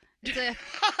well. It's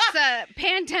a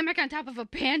pandemic on top of a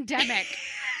pandemic.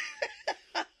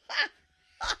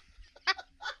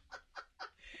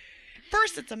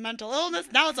 First it's a mental illness,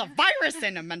 now it's a virus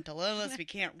and a mental illness. We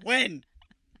can't win.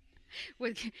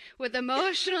 with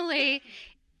emotionally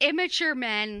immature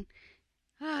men.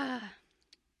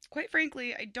 Quite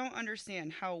frankly, I don't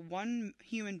understand how one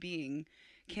human being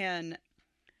can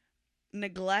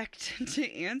neglect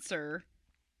to answer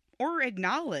or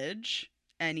acknowledge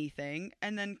anything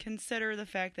and then consider the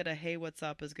fact that a hey, what's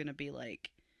up is going to be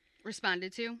like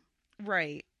Responded to.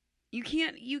 right. You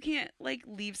can't like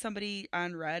leave somebody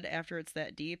on red after it's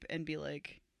that deep and be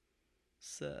like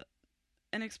sup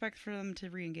and expect for them to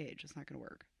re-engage. It's not going to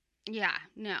work. Yeah,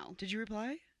 no. Did you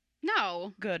reply?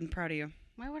 No. Good, I'm proud of you.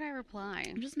 Why would I reply?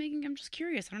 I'm just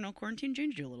curious. I don't know, quarantine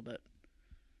changed you a little bit.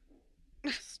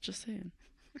 Just saying.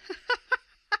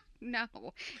 No.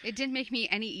 It didn't make me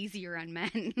any easier on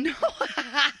men. No.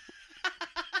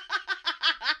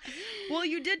 Well,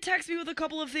 you did text me with a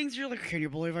couple of things. You're like, can you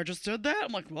believe I just did that?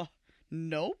 I'm like, well,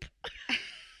 nope.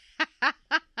 I'm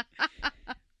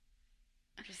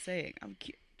just saying. I'm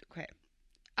cute. Okay.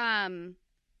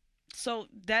 So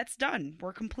that's done.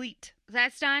 We're complete.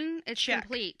 That's done. It's Check.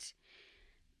 complete.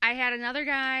 I had another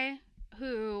guy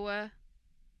who,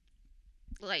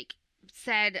 like,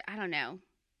 said, I don't know.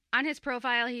 On his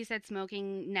profile, he said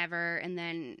smoking never, and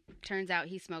then turns out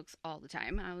he smokes all the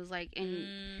time. I was like,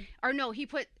 or no, he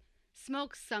put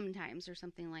smokes sometimes or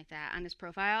something like that on his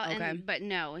profile. Okay. But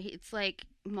no, it's like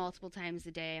multiple times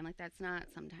a day. I'm like, that's not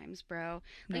sometimes, bro.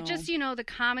 Like, No. just, the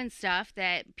common stuff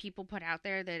that people put out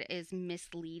there that is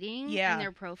misleading Yeah. in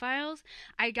their profiles.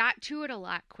 I got to it a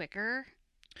lot quicker,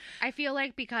 I feel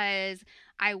like, because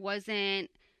I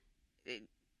wasn't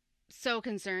so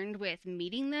concerned with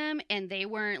meeting them and they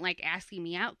weren't like asking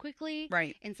me out quickly.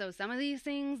 Right. And so some of these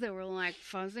things that were like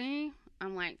fuzzy,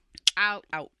 I'm like, out.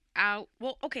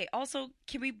 Well, okay. Also,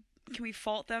 can we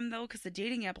fault them though? Because the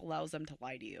dating app allows them to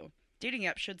lie to you. Dating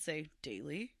app should say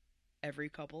daily, every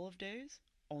couple of days,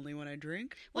 only when I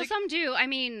drink. Well, some do. I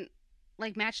mean,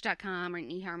 like Match.com and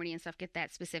eHarmony and stuff get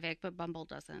that specific, but Bumble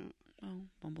doesn't. Oh,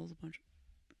 Bumble's a bunch.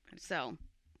 So,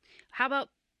 how about,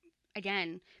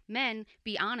 again, men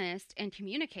be honest and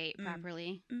communicate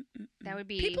properly? That would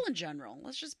be people in general.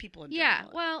 Let's just people in yeah.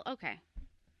 general. Well, okay.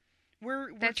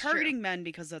 We're That's targeting men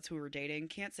because that's who we're dating.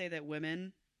 Can't say that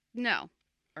women No.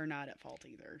 are not at fault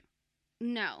either.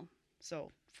 No.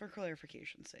 So, for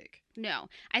clarification's sake. No.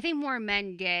 I think more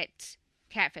men get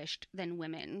catfished than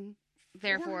women.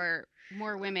 Therefore,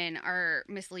 more women are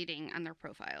misleading on their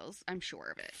profiles. I'm sure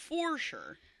of it. For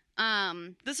sure.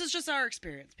 This is just our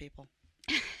experience, people.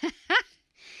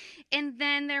 And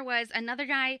then there was another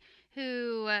guy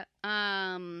who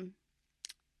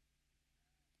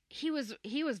he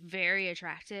was very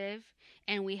attractive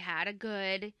and we had a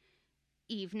good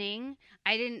evening.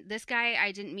 I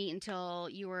didn't meet until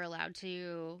you were allowed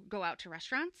to go out to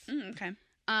restaurants. Okay.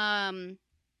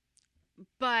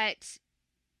 But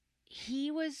he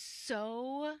was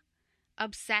so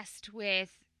obsessed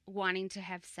with wanting to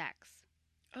have sex.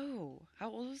 Oh, how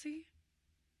old was he?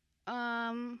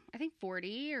 I think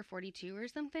 40 or 42 or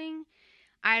something.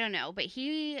 I don't know, but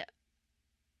he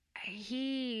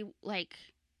like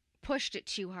pushed it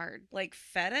too hard. Like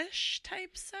fetish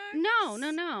type sex? No.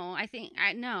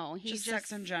 He's Just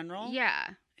sex in general? Yeah.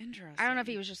 Interesting. I don't know if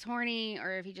he was just horny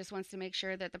or if he just wants to make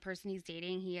sure that the person he's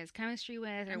dating he has chemistry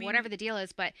with or whatever the deal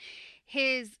is, but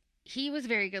he was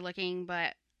very good looking,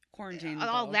 but quarantine.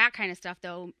 all though. that kind of stuff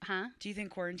though, huh? Do you think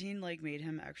quarantine like made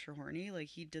him extra horny? Like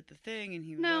he did the thing and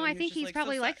he was No, out, I and he was think just he's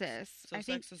probably so like sex. this. So I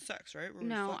think sex is sex, right?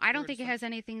 no, I don't think it has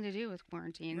anything to do with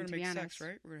quarantine. We're to gonna be make honest, sex,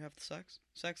 right? We're gonna have the sex.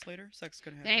 Sex later. Sex is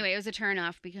gonna happen. Anyway, it was a turn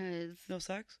off because no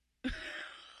sex.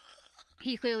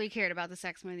 he clearly cared about the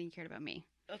sex more than he cared about me.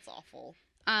 That's awful.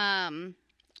 Then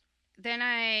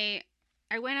I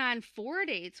went on 4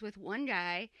 dates with one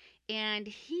guy, and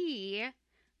he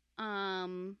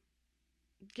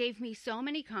gave me so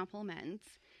many compliments,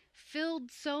 filled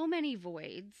so many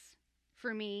voids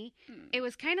for me. It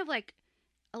was kind of like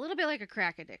a little bit like a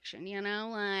crack addiction,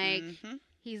 like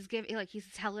he's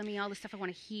telling me all the stuff I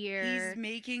want to hear.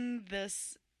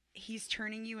 He's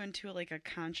turning you into like a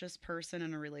conscious person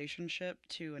in a relationship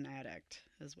to an addict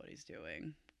is what he's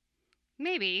doing.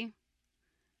 Maybe.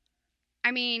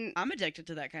 I mean, I'm addicted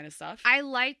to that kind of stuff. I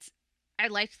liked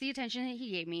the attention that he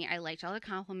gave me. I liked all the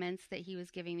compliments that he was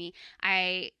giving me.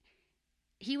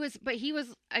 He was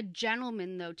a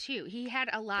gentleman though too. He had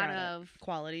a lot of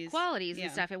qualities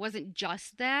and stuff. It wasn't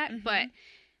just that, but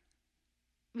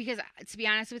because to be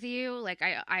honest with you, like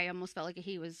I almost felt like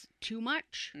he was too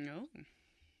much. No.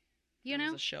 You That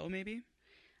know? was a show maybe?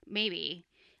 Maybe.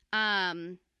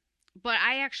 But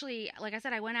I actually, like I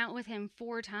said, I went out with him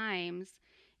 4 times.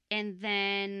 And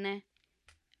then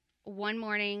one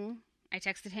morning, I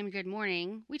texted him good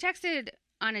morning. We texted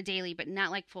on a daily, but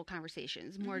not like full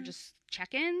conversations, more just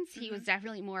check-ins. He was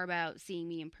definitely more about seeing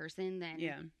me in person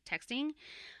than texting.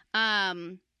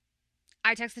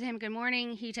 I texted him good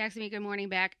morning, he texted me good morning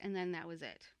back, and then that was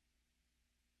it.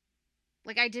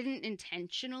 Like, I didn't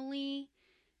intentionally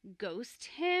ghost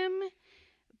him,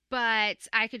 but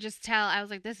I could just tell. I was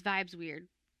like, this vibe's weird.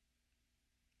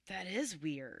 That is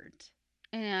weird.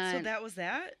 And so that was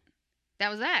that? That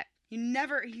was that.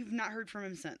 You've not heard from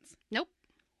him since? Nope.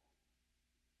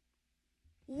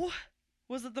 What?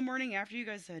 Was it the morning after you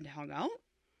guys had hung out?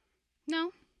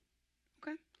 No.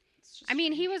 Okay. I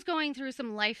mean, he was going through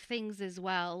some life things as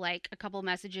well. Like, a couple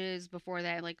messages before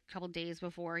that, like a couple days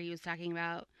before, he was talking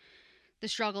about the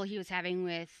struggle he was having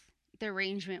with the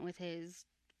arrangement with his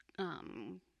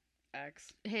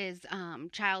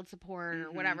child support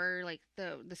or whatever, like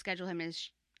the schedule him and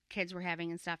his kids were having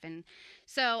and stuff. And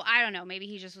so I don't know, maybe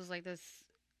he just was like this,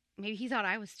 maybe he thought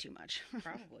I was too much.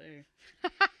 Probably.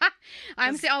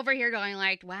 I'm over here going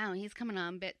like, wow, he's coming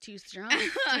on a bit too strong,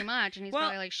 too much, and he's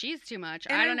probably like, she's too much.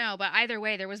 I don't know, but either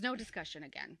way, there was no discussion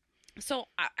again. So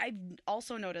I've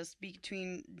also noticed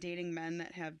between dating men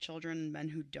that have children and men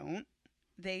who don't,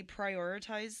 they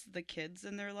prioritize the kids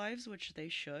in their lives, which they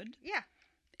should. Yeah.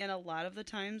 And a lot of the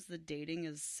times the dating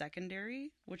is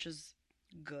secondary, which is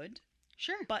good.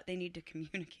 Sure. But they need to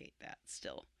communicate that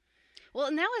still. Well,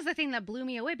 and that was the thing that blew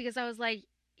me away, because I was like,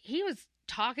 he was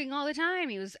talking all the time.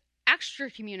 He was extra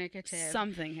communicative.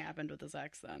 Something happened with his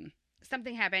ex then.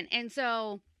 Something happened. And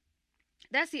so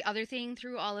that's the other thing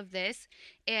through all of this,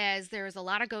 is there's a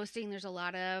lot of ghosting. There's a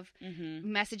lot of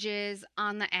messages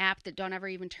on the app that don't ever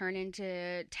even turn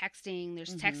into texting.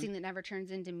 There's texting that never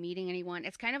turns into meeting anyone.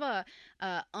 It's kind of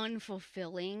a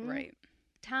unfulfilling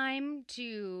time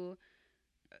to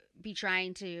be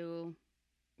trying to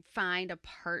find a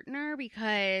partner,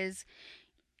 because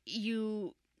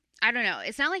I don't know,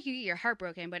 it's not like you get your heart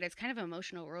broken, but it's kind of an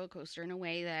emotional roller coaster in a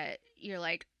way that you're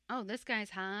like, oh, this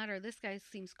guy's hot, or this guy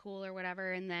seems cool, or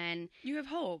whatever, and then you have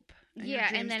hope.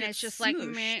 And then it's just like,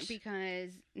 meh,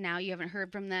 because now you haven't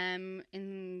heard from them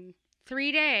in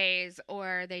 3 days,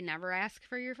 or they never ask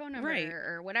for your phone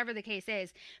number, or whatever the case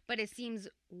is. But it seems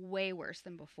way worse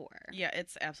than before. Yeah,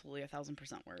 it's absolutely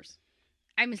 1,000% worse.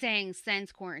 I'm saying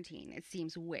since quarantine, it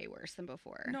seems way worse than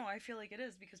before. No, I feel like it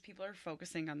is, because people are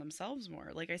focusing on themselves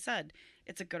more. Like I said,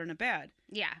 it's a good and a bad.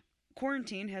 Yeah.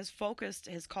 Quarantine has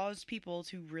caused people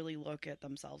to really look at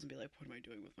themselves and be like, what am I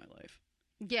doing with my life?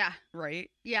 Yeah.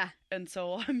 Right? Yeah. And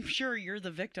so I'm sure you're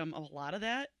the victim of a lot of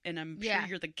that. And I'm sure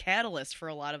you're the catalyst for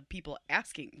a lot of people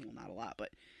asking, well, not a lot,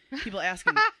 but people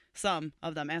asking, some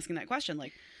of them asking that question.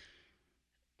 Like,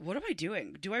 what am I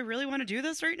doing? Do I really want to do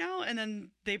this right now? And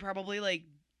then they probably like,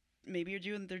 maybe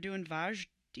they're doing Vaj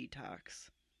detox.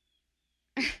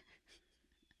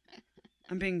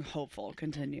 I'm being hopeful.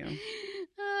 Continue.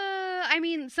 I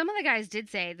mean, some of the guys did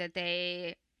say that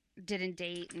they didn't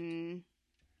date and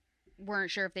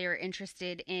weren't sure if they were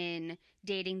interested in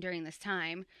dating during this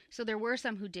time. So there were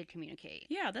some who did communicate.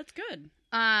 Yeah, that's good.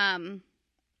 Then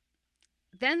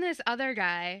this other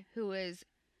guy who was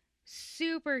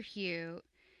super cute,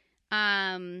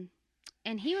 and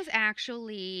he was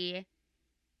actually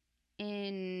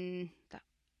in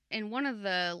one of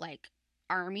the like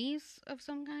armies of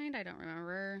some kind. I don't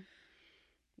remember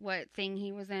what thing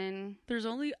he was in. There's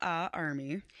only a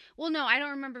army. Well, no, I don't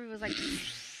remember if it was like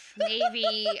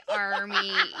Navy,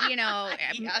 Army, you know,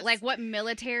 like what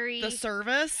military. The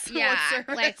service? Yeah, what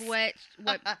service? like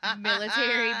what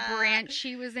military branch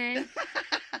he was in.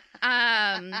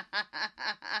 But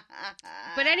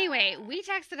anyway, we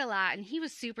texted a lot, and he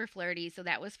was super flirty, so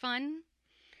that was fun.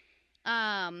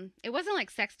 It wasn't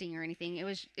like sexting or anything. It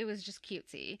was just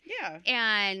cutesy. Yeah.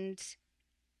 And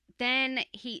then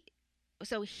he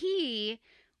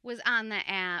was on the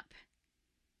app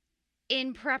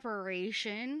in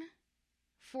preparation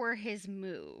for his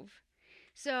move.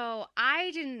 So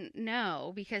I didn't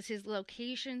know, because his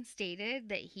location stated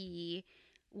that he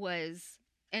was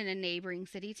in a neighboring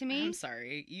city to me. I'm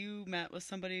sorry. You met with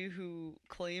somebody who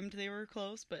claimed they were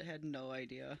close but had no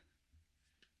idea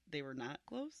they were not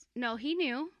close? No, he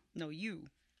knew. No, you.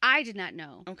 I did not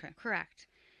know. Okay. Correct.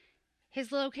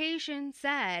 His location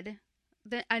said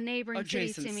a neighboring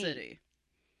adjacent city to me. City.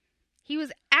 He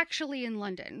was actually in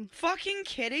London. Fucking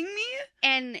kidding me?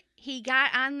 And he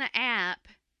got on the app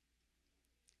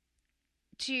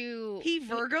to... He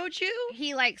Virgo'd you?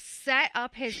 He, like, set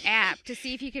up his app to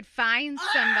see if he could find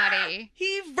somebody.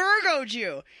 He Virgo'd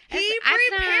you. He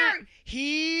prepared.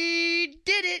 He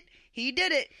did it. He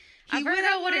did it. A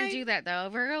Virgo wouldn't do that, though.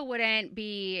 Virgo wouldn't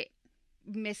be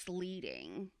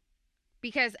misleading.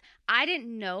 Because I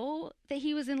didn't know that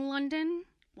he was in London.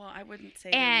 Well, I wouldn't say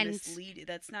And- misleading.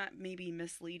 That's not maybe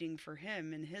misleading for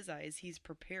him in his eyes. He's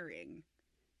preparing.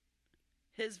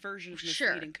 His version of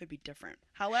Sure. misleading could be different.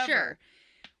 However, Sure.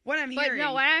 what I'm But hearing...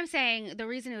 no, what I'm saying, the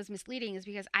reason it was misleading is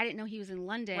because I didn't know he was in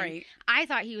London. Right. I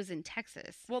thought he was in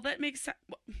Texas. Well, that makes sense.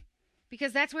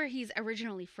 Because that's where he's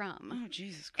originally from. Oh,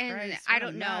 Jesus Christ. And what I a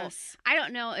don't know. mess. I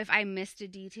don't know if I missed a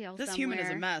detail This somewhere. human is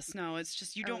a mess. No, it's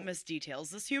just you don't miss details.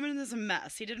 This human is a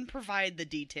mess. He didn't provide the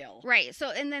detail. Right. So,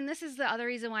 and then this is the other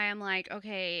reason why I'm like,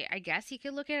 okay, I guess he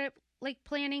could look at it like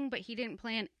planning, but he didn't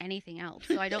plan anything else.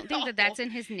 So I don't think that that's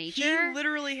in his nature. He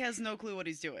literally has no clue what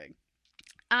he's doing.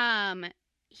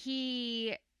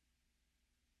 He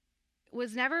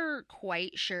was never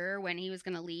quite sure when he was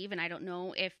going to leave, and I don't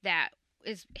know if that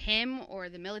is him or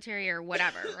the military or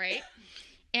whatever, right?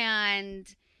 And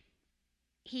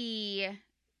he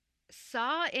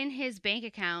saw in his bank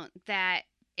account that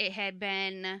it had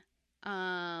been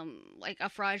like a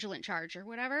fraudulent charge or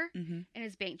whatever, Mm-hmm. and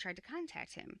his bank tried to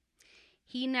contact him.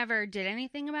 He never did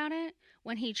anything about it.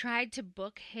 When he tried to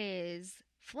book his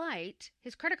flight,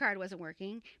 his credit card wasn't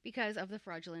working because of the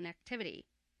fraudulent activity.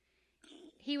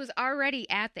 He was already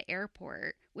at the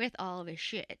airport with all of his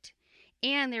shit,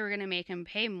 and they were going to make him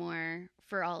pay more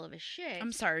for all of his shit.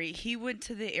 I'm sorry. He went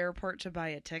to the airport to buy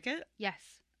a ticket?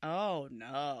 Yes. Oh,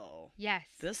 no. Yes.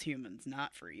 This human's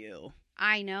not for you.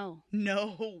 I know.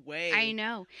 No way. I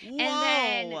know. Whoa.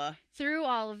 And then through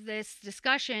all of this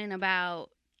discussion about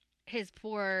his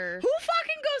poor... Who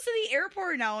fucking goes to the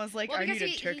airport now and is like, I because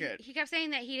need a ticket? He kept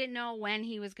saying that he didn't know when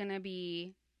he was going to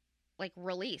be, like,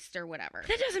 released or whatever.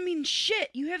 That doesn't mean shit.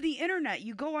 You have the internet.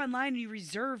 You go online and you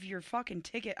reserve your fucking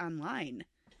ticket online.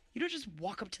 You don't just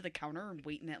walk up to the counter and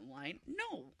wait in that line.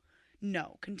 No.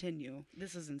 No. Continue.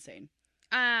 This is insane.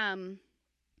 I'm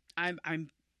And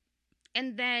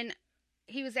then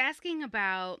he was asking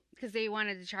about, because they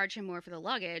wanted to charge him more for the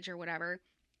luggage or whatever.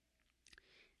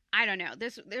 I don't know.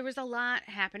 There was a lot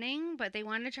happening, but they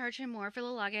wanted to charge him more for the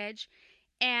luggage.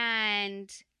 And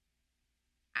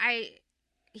I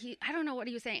don't know what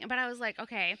he was saying, but I was like,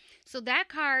 okay, so that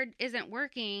card isn't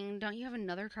working. Don't you have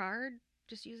another card?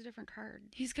 Just use a different card.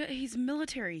 He's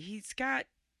military.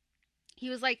 He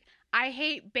was like, I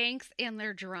hate banks and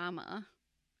their drama.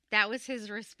 That was his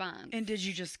response. And did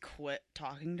you just quit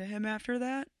talking to him after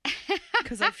that?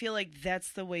 Because I feel like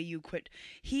that's the way you quit.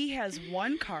 He has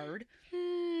one card,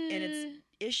 and it's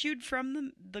issued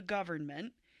from the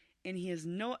government, and he's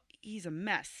a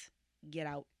mess. Get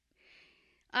out.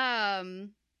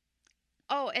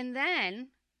 Oh, and then,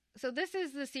 so this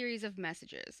is the series of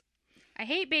messages. I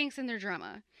hate banks and their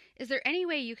drama. Is there any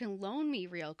way you can loan me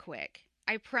real quick?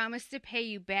 I promise to pay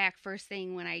you back first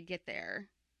thing when I get there.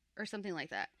 Or something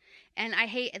like that. And I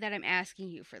hate that I'm asking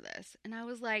you for this. And I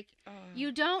was like,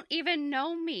 you don't even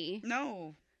know me.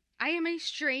 No. I am a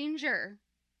stranger.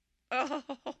 Oh,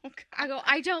 God. I go,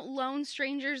 I don't loan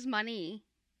strangers money.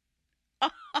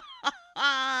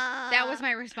 That was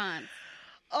my response.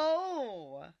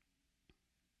 Oh.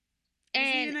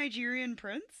 Is he a Nigerian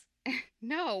prince?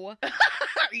 No.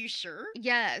 Are you sure?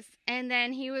 Yes. And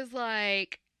then he was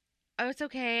like, oh, it's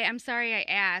okay. I'm sorry I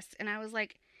asked. And I was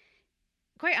like,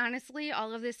 quite honestly,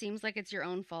 all of this seems like it's your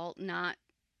own fault, not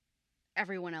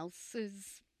everyone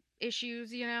else's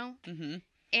issues, you know? Mm-hmm.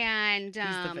 And he's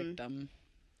the victim.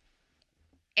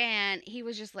 And he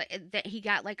was just like, that he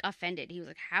got like offended. He was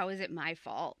like, how is it my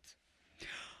fault?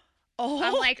 Oh.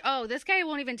 I'm like, oh, this guy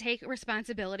won't even take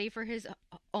responsibility for his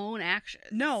own actions.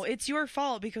 No, it's your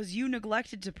fault because you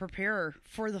neglected to prepare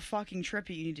for the fucking trip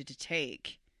you needed to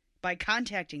take by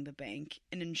contacting the bank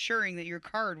and ensuring that your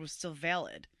card was still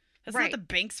valid. That's right. not the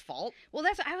bank's fault. Well,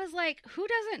 I was like, who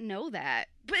doesn't know that?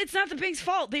 But it's not the bank's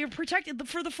fault. They are protected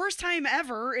for the first time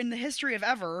ever in the history of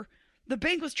ever. The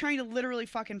bank was trying to literally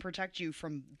fucking protect you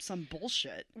from some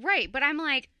bullshit. Right, but I'm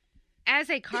like,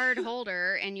 as a card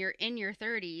holder and you're in your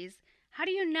 30s, how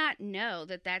do you not know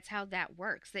that that's how that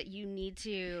works? That you need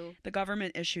to... The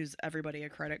government issues everybody a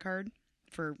credit card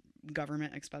for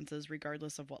government expenses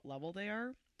regardless of what level they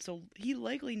are. So he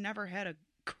likely never had a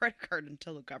credit card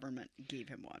until the government gave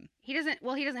him one. He doesn't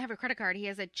have a credit card. He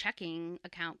has a checking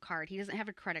account card. He doesn't have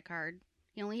a credit card.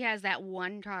 He only has that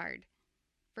one card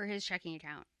for his checking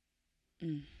account.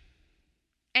 Mm.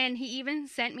 And he even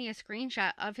sent me a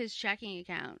screenshot of his checking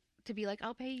account to be like,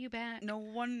 I'll pay you back. No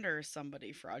wonder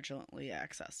somebody fraudulently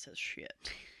accessed his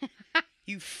shit.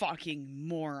 You fucking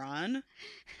moron.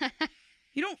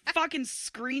 You don't fucking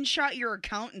screenshot your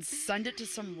account and send it to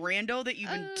some rando that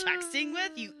you've been texting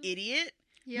with, you idiot.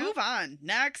 Yep. Move on.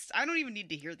 Next. I don't even need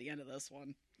to hear the end of this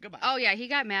one. Goodbye. Oh, yeah, he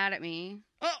got mad at me.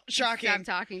 Oh, shocking. Stop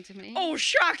talking to me. Oh,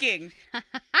 shocking.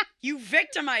 You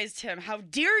victimized him. How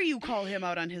dare you call him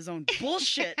out on his own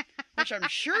bullshit, which I'm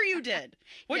sure you did.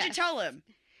 What'd you tell him?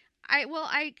 I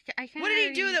kind of... What did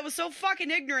he do that was so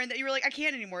fucking ignorant that you were like, I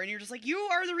can't anymore? And you're just like, you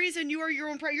are the reason. You are your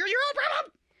own problem. You're your own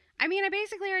problem. I mean, I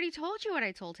basically already told you what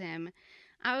I told him.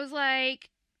 I was like,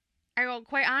 I go,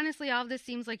 quite honestly, all of this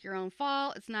seems like your own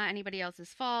fault. It's not anybody else's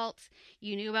fault.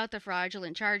 You knew about the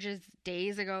fraudulent charges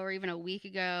days ago or even a week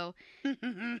ago.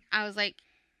 I was like,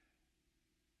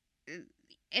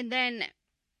 and then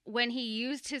when he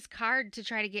used his card to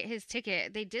try to get his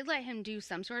ticket, they did let him do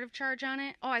some sort of charge on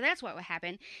it. Oh, that's what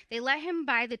happened. They let him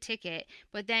buy the ticket,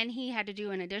 but then he had to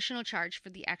do an additional charge for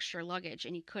the extra luggage,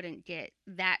 and he couldn't get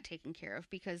that taken care of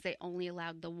because they only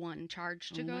allowed the one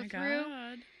charge to go through.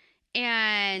 God.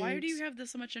 And why do you have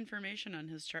this much information on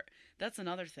his chart? That's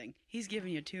another thing. He's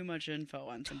giving you too much info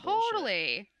on some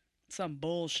bullshit. Some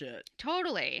bullshit.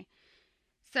 Totally.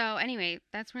 So anyway,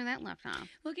 that's where that left off.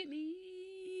 Look at me.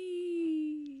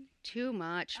 Too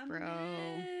much, bro.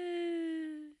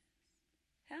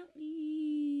 Help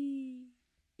me.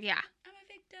 Yeah. I'm a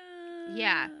victim.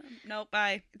 Yeah. Nope,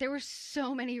 bye. There were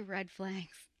so many red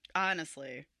flags.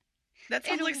 Honestly. That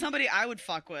sounds like somebody I would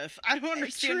fuck with. I don't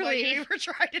understand why you were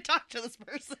trying to talk to this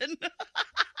person.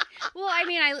 Well, I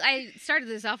mean, I started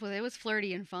this off with it was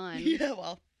flirty and fun. Yeah,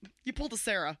 well, you pulled a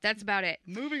Sarah. That's about it.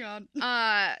 Moving on.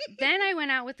 Then I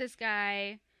went out with this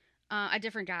guy, a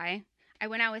different guy. I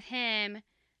went out with him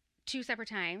 2 separate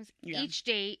times. Yeah. Each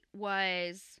date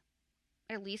was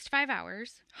at least 5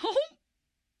 hours. Oh,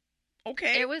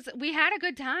 okay. We had a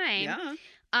good time.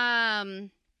 Yeah.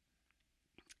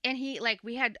 And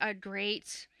we had a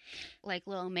great,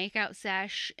 little makeout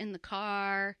sesh in the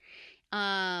car.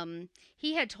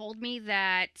 He had told me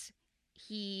that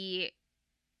he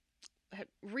had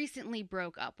recently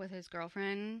broke up with his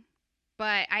girlfriend,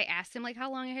 but I asked him,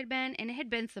 how long it had been, and it had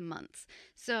been some months.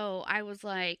 So I was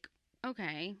like,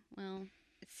 okay, well,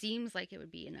 it seems like it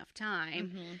would be enough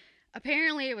time. Mm-hmm.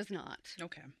 Apparently it was not.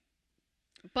 Okay.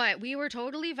 But we were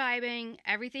totally vibing.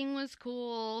 Everything was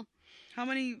cool. How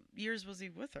many years was he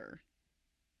with her?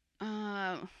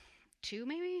 2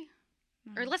 maybe?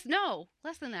 Or less than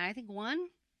that. I think 1.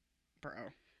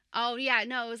 Bro. Oh yeah,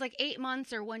 no, it was 8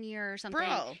 months or 1 year or something.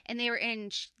 Bro. And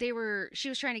she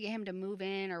was trying to get him to move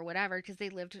in or whatever because they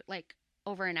lived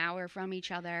over an hour from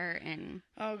each other and.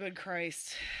 Oh, good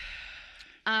Christ.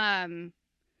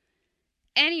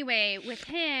 Anyway, with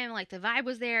him, the vibe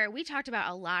was there. We talked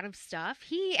about a lot of stuff.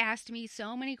 He asked me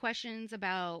so many questions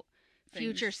about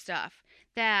future stuff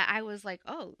that I was like,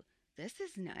 oh, this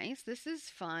is nice. This is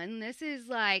fun. This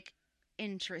is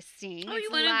interesting. Oh,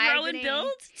 you want to grow and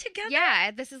build together?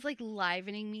 Yeah, this is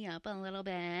livening me up a little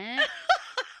bit.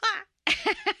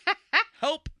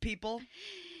 Hope, people.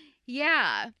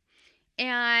 Yeah.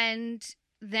 And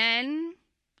then,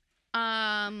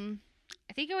 I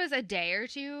think it was a day or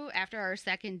 2 after our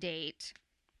second date.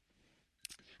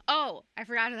 Oh, I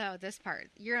forgot about this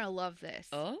part. You're going to love this.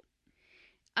 Oh?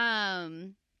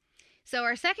 So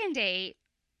our second date,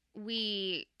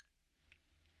 he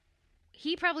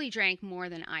probably drank more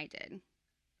than I did.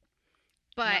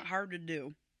 But not hard to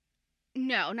do.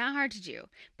 No, not hard to do.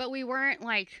 But we weren't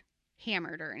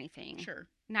hammered or anything. Sure.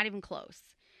 Not even close.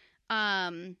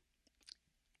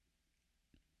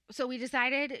 So we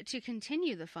decided to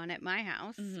continue the fun at my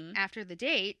house after the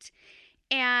date.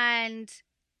 And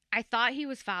I thought he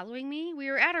was following me.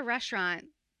 We were at a restaurant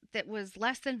that was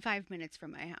less than 5 minutes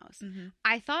from my house. Mm-hmm.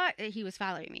 I thought that he was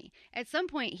following me. At some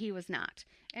point, he was not.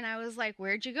 And I was like,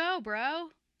 where'd you go, bro?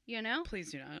 You know?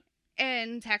 Please do not.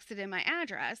 And texted him my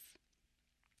address.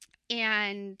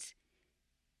 And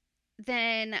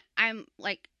then I'm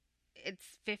it's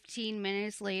 15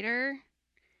 minutes later.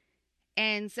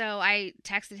 And so I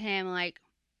texted him I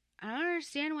don't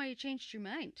understand why you changed your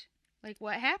mind.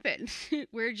 What happened?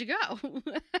 Where'd you go?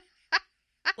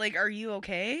 Are you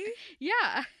okay?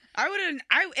 Yeah.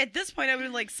 At this point, I would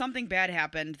have something bad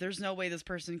happened. There's no way this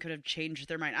person could have changed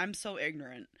their mind. I'm so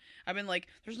ignorant. I've been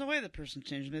there's no way the person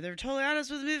changed me. They were totally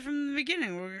honest with me from the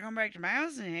beginning. We're going to come back to my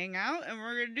house and hang out and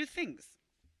we're going to do things.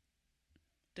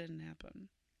 Didn't happen.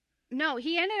 No,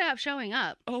 he ended up showing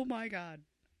up. Oh my God.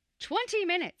 20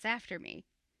 minutes after me.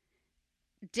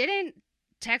 Didn't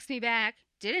text me back.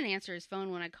 Didn't answer his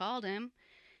phone when I called him.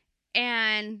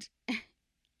 And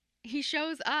he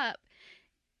shows up.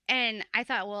 And I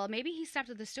thought, well, maybe he stopped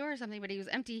at the store or something, but he was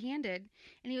empty-handed.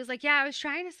 And he was like, yeah, I was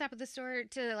trying to stop at the store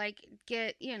to,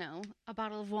 get, a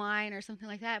bottle of wine or something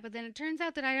like that. But then it turns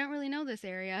out that I don't really know this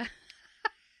area.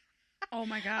 Oh,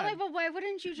 my God. I'm like, well, why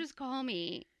wouldn't you just call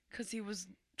me? Because he was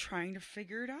trying to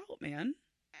figure it out, man.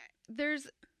 There's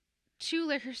 2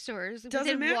 liquor stores Doesn't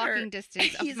within matter. walking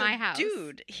distance He's of my a house.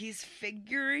 dude. He's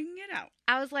figuring it out.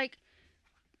 I was like,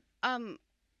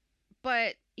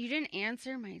 but you didn't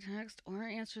answer my text or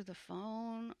answer the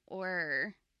phone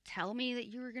or tell me that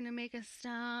you were going to make a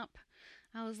stop.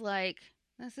 I was like,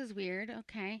 this is weird.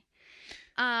 Okay.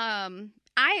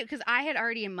 Because I had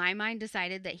already in my mind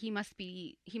decided that he must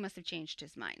have changed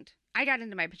his mind. I got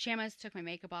into my pajamas, took my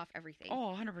makeup off, everything.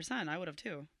 Oh, 100%. I would have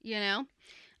too. You know?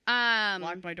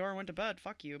 Locked my door and went to bed.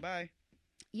 Fuck you. Bye.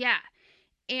 Yeah.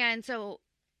 And so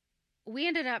we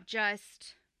ended up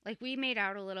just, like, we made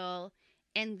out a little,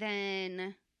 and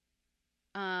then,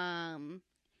 I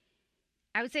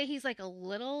would say he's, like, a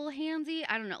little handsy.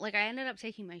 I don't know. Like, I ended up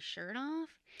taking my shirt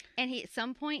off, and at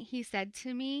some point he said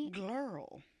to me...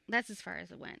 Girl. That's as far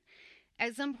as it went.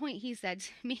 At some point he said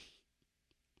to me,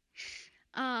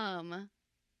 I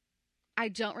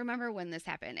don't remember when this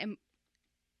happened, and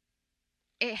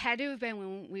it had to have been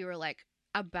when we were, like,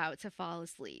 about to fall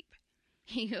asleep.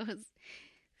 He goes,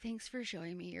 thanks for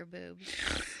showing me your boobs.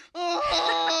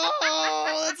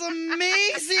 Oh, that's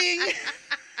amazing.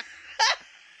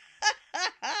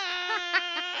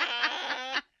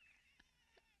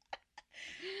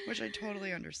 Which I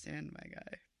totally understand, my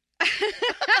guy.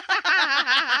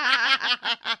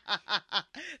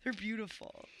 They're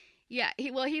beautiful. Yeah,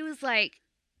 he was, like,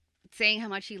 saying how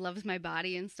much he loves my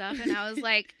body and stuff, and I was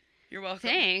like, you're welcome.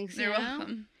 Thanks. You're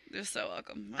welcome. You're so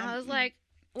welcome. I was like,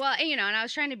 well, and I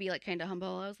was trying to be, like, kind of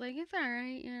humble. I was like, it's all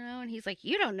right, and he's like,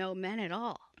 you don't know men at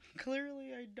all.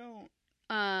 Clearly I don't.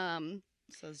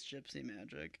 Says Gypsy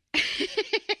Magic.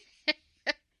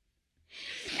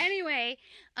 Anyway,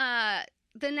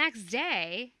 the next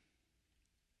day,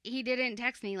 he didn't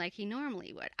text me like he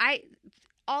normally would.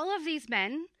 All of these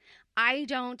men, I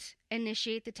don't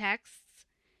initiate the texts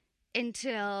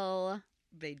until...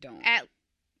 They don't.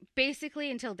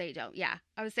 Basically until they don't, yeah.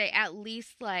 I would say at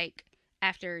least, like,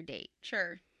 after a date.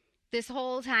 Sure. This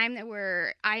whole time that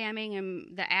we're IMing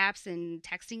and the apps and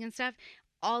texting and stuff,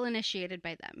 all initiated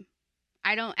by them.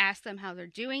 I don't ask them how they're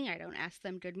doing. I don't ask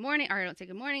them good morning, or I don't say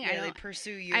good morning. Yeah, they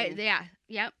pursue you.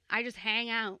 Yep. I just hang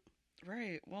out.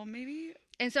 Right. Well, maybe.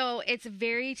 And so it's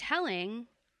very telling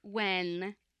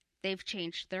when they've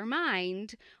changed their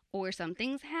mind or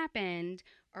something's happened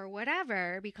or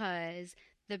whatever, because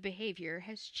the behavior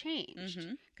has changed.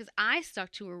 Because I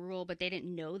stuck to a rule, but they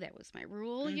didn't know that was my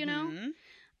rule, you know?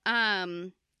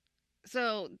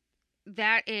 So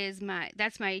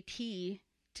that's my key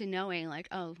to knowing, like,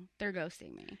 oh, they're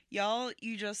ghosting me. Y'all,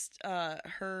 you just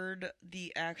heard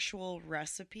the actual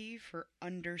recipe for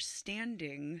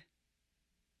understanding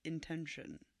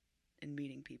intention in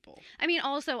meeting people. I mean,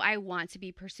 also, I want to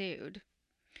be pursued.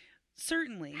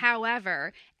 Certainly.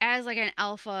 However, as, like, an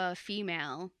alpha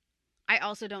female, I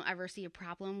also don't ever see a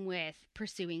problem with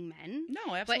pursuing men.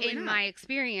 No, absolutely But in not. my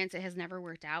experience, it has never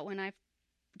worked out when I've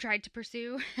tried to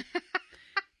pursue.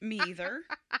 Me either.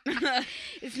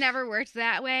 It's never worked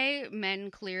that way.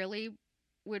 Men clearly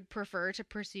would prefer to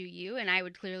pursue you, and I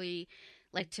would clearly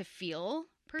like to feel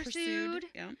pursued.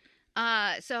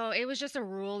 Yeah. So it was just a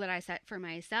rule that I set for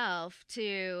myself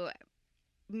to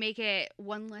make it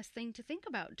one less thing to think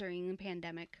about during the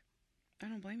pandemic. I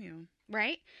don't blame you.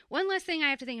 Right? One less thing I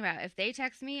have to think about. If they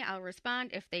text me, I'll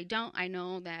respond. If they don't, I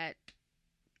know that.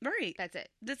 Right. That's it.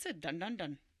 That's it. Done, done,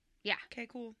 done. Yeah. Okay,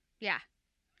 cool. Yeah.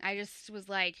 I just was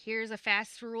like, here's a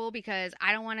fast rule because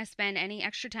I don't want to spend any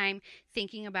extra time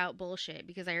thinking about bullshit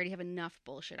because I already have enough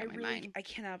bullshit on my mind. I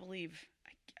cannot believe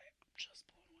I'm just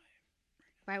blown away.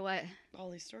 By what? All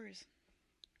these stories.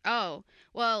 Oh,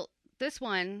 well, this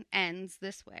one ends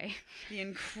this way. The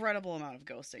incredible amount of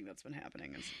ghosting that's been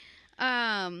happening is...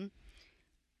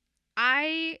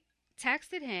 I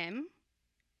texted him,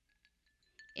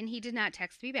 and he did not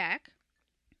text me back.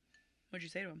 What'd you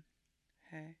say to him?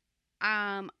 Hey.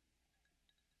 I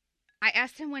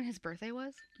asked him when his birthday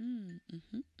was. And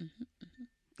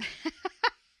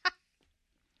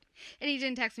he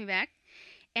didn't text me back.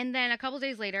 And then a couple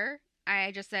days later,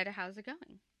 I just said, how's it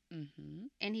going?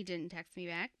 And he didn't text me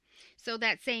back. So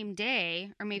that same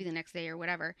day, or maybe the next day or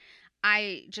whatever,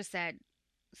 I just said,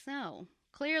 so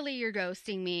clearly you're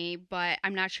ghosting me, but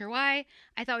I'm not sure why.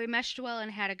 I thought we meshed well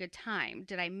and had a good time.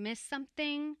 Did I miss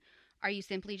something? Are you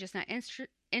simply just not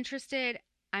interested?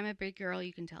 I'm a big girl.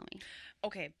 You can tell me.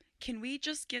 Okay. Can we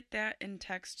just get that in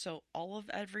text so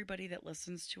everybody that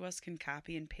listens to us can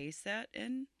copy and paste that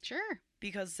in? Sure.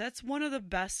 Because that's one of the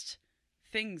best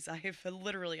things I have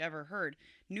literally ever heard.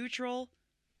 Neutral.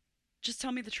 Just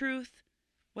tell me the truth.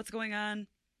 What's going on?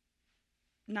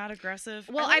 Not aggressive.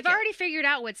 Well, I've already figured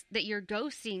out that you're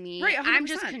ghosting me. Right, 100%. I'm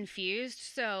just confused.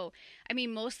 So, I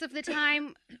mean, most of the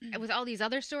time with all these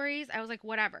other stories, I was like,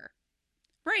 whatever.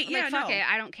 Right, I'm yeah, like, fuck no. it.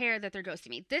 I don't care that they're ghosting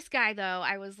me. This guy, though,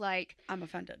 I was like, I'm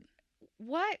offended.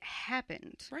 what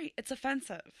happened? Right, it's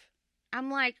offensive.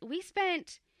 I'm like,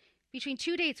 between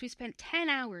 2 dates, we spent 10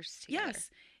 hours together. Yes.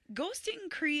 Ghosting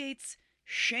creates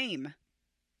shame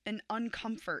and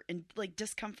uncomfort and like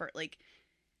discomfort. Like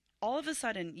all of a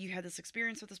sudden you had this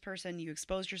experience with this person, you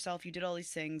exposed yourself, you did all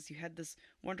these things, you had this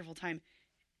wonderful time.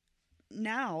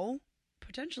 Now,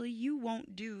 potentially you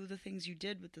won't do the things you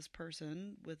did with this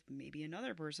person with maybe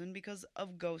another person because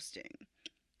of ghosting.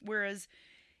 Whereas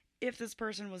if this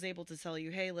person was able to tell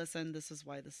you, hey, listen, this is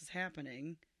why this is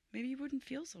happening, maybe you wouldn't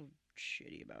feel so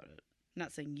shitty about it.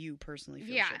 Not saying you personally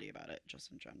feel shitty about it,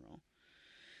 just in general.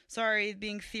 Sorry,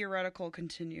 being theoretical,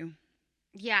 continue.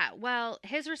 Yeah, well,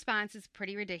 his response is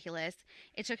pretty ridiculous.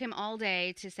 It took him all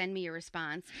day to send me a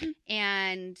response,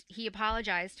 and he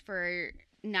apologized for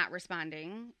not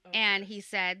responding, and he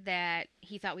said that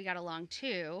he thought we got along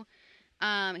too.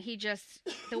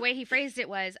 The way he phrased it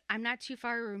was, I'm not too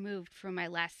far removed from my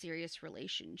last serious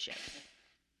relationship.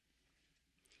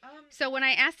 So when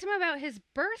I asked him about his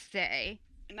birthday...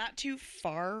 Not too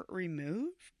far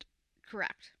removed?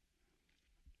 Correct.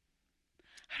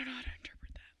 I don't know how to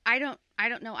interpret that. I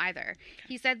don't know either. Okay.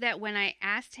 He said that when I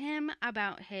asked him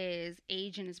about his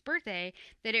age and his birthday,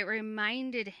 that it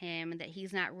reminded him that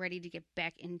he's not ready to get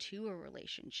back into a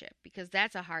relationship, because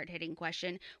that's a hard-hitting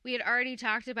question. We had already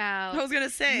talked about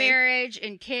marriage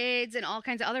and kids and all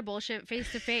kinds of other bullshit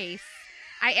face to face.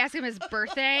 I asked him his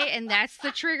birthday, and that's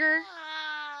the trigger.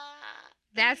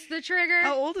 That's the trigger.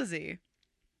 How old is he?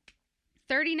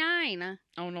 39.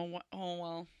 Oh, no. What? Oh,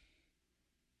 well.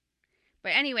 But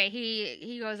anyway,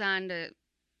 he goes on to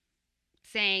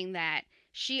saying that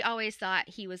she always thought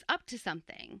he was up to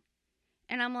something.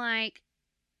 And I'm like,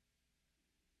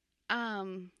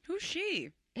 who's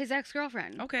she? His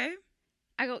ex-girlfriend. Okay.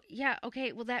 I go, yeah,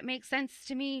 okay, well, that makes sense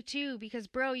to me, too, because,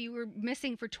 bro, you were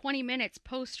missing for 20 minutes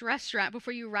post-restaurant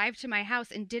before you arrived to my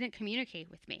house and didn't communicate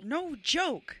with me. No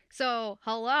joke. So,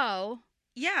 hello?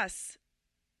 Yes.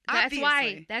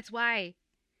 Obviously. That's why.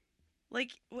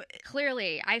 Like,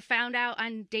 clearly, I found out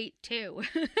on date 2.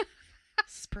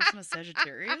 This person was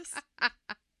Sagittarius?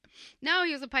 No,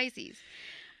 he was a Pisces.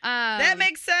 That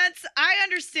makes sense. I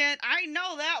understand. I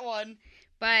know that one.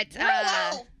 But,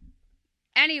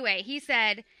 anyway, he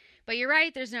said, but you're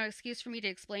right, there's no excuse for me to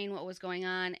explain what was going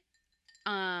on,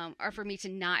 or for me to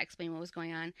not explain what was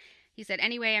going on. He said,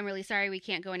 anyway, I'm really sorry we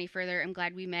can't go any further. I'm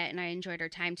glad we met and I enjoyed our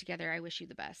time together. I wish you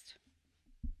the best.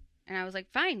 And I was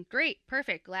like, fine, great,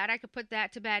 perfect. Glad I could put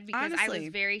that to bed, because honestly, I was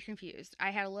very confused. I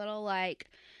had I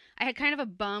had kind of a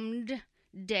bummed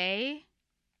day.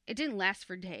 It didn't last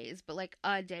for days, but like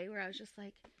a day where I was just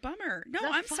like, bummer. No,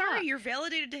 I'm sorry. You're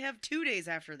validated to have 2 days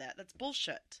after that. That's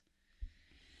bullshit.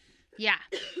 Yeah.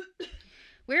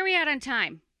 Where are we at on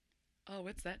time? Oh,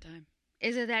 it's that time.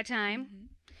 Is it that time?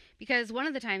 Mm-hmm. Because one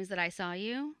of the times that I saw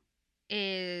you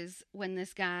is when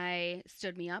this guy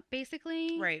stood me up,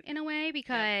 basically, right, in a way,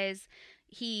 because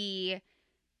he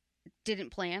didn't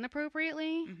plan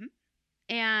appropriately,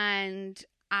 and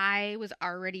I was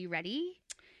already ready.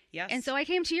 Yes. And so I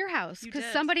came to your house because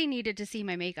somebody needed to see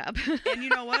my makeup. And you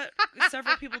know what?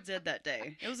 Several people did that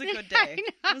day. It was a good day.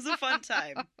 It was a fun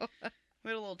time. We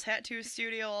had a little tattoo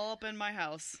studio all up in my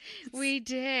house. We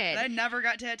did. I never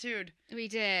got tattooed. We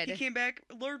did. He came back.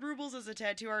 Lord Rubles is a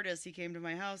tattoo artist. He came to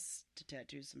my house to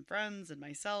tattoo some friends and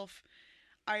myself.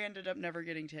 I ended up never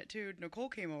getting tattooed. Nicole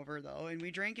came over, though, and we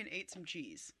drank and ate some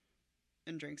cheese.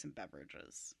 And drank some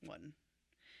beverages.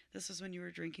 This was when you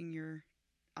were drinking your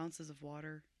ounces of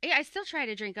water. Yeah, I still try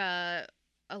to drink a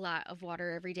lot of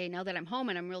water every day now that I'm home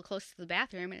and I'm real close to the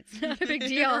bathroom, and it's not a big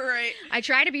deal. Right. I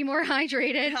try to be more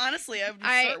hydrated. Honestly, I would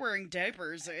start wearing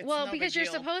diapers. It's because you're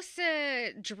supposed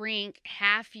to drink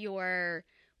half your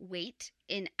weight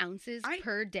in ounces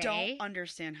per day. I don't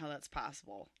understand how that's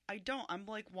possible. I don't. I'm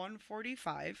like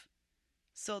 145.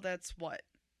 So that's what?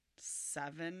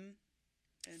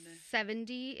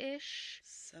 70-ish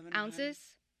ounces.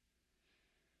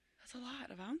 That's a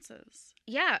lot of ounces.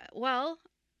 Yeah, well,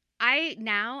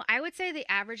 I would say the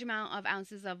average amount of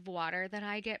ounces of water that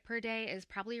I get per day is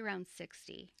probably around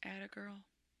 60. Atta girl.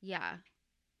 Yeah.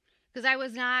 Because I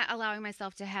was not allowing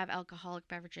myself to have alcoholic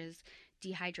beverages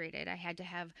dehydrated. I had to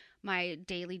have my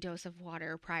daily dose of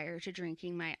water prior to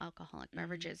drinking my alcoholic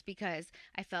beverages, because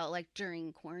I felt like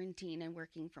during quarantine and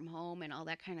working from home and all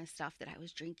that kind of stuff that I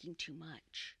was drinking too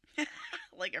much.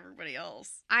 Like everybody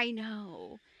else. I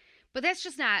know. But that's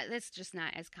just not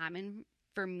as common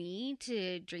for me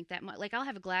to drink that much. Like, I'll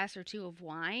have a glass or two of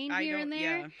wine I here don't, and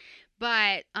there. yeah.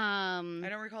 But I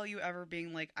don't recall you ever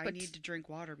being like, I but- need to drink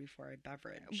water before I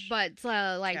beverage. like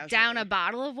Casually. down a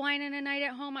bottle of wine in a night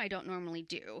at home, I don't normally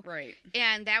do. Right.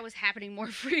 And that was happening more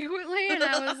frequently, and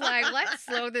I was like, let's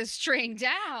slow this train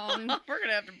down. We're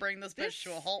gonna have to bring this bitch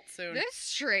to a halt soon.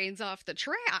 This train's off the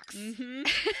tracks. Mm-hmm.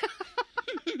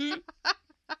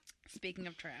 Speaking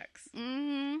of tracks.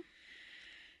 Mm-hmm.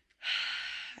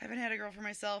 I haven't had a girl for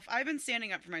myself. I've been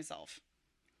standing up for myself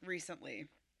recently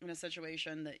in a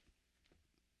situation that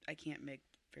I can't make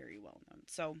very well known.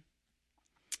 So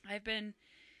I've been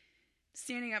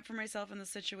standing up for myself in the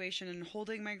situation and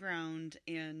holding my ground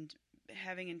and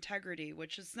having integrity,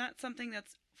 which is not something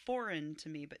that's foreign to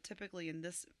me, but typically in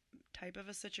this type of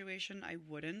a situation, I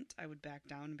wouldn't. I would back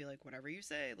down and be like, whatever you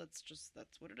say, that's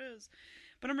what it is.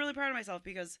 But I'm really proud of myself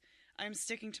because I'm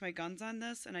sticking to my guns on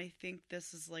this, and I think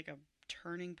this is like a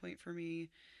turning point for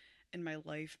me in my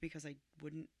life because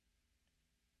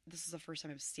this is the first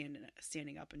time I'm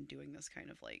standing up and doing this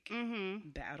kind of like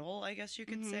battle, I guess you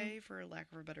could say, for lack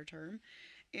of a better term.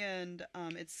 And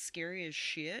it's scary as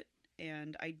shit,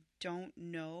 and I don't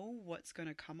know what's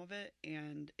gonna come of it,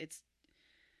 and it's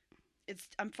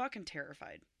I'm fucking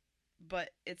terrified, but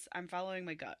I'm following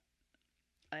my gut.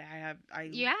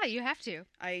 Yeah, you have to.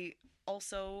 I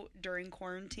also, during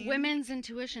quarantine, Women's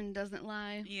intuition doesn't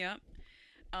lie. Yep.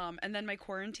 And then my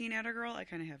quarantine at a girl, I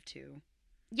kind of have two.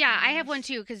 Yeah, I have one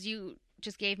too, because you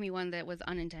just gave me one that was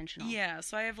unintentional. Yeah,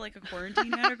 so I have like a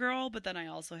quarantine at a girl, but then I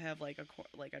also have like a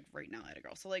right now at a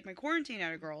girl. So like my quarantine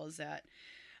at a girl is that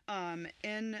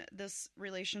in this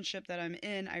relationship that I'm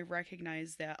in, I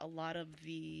recognize that a lot of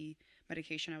the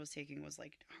medication I was taking was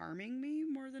like harming me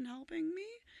more than helping me.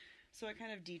 So I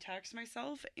kind of detoxed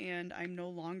myself, and I'm no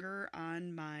longer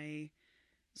on my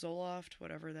Zoloft,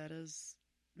 whatever that is,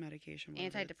 medication.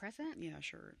 Antidepressant? Yeah,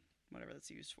 sure. Whatever that's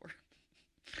used for.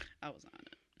 I was on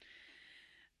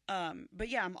it. But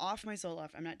yeah, I'm off my Zoloft.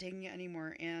 I'm not taking it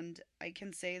anymore, and I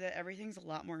can say that everything's a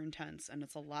lot more intense, and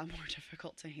it's a lot more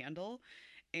difficult to handle.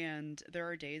 And there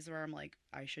are days where I'm like,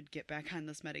 I should get back on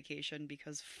this medication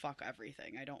because fuck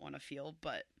everything. I don't want to feel,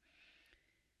 but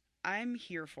I'm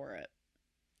here for it.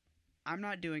 I'm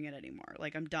not doing it anymore.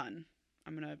 Like, I'm done.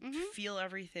 I'm going to feel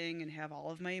everything and have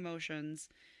all of my emotions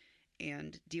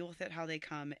and deal with it how they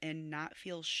come and not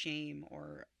feel shame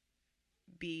or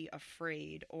be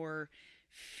afraid or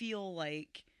feel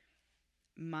like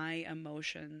my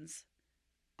emotions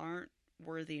aren't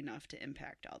worthy enough to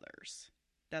impact others.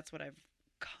 That's what I've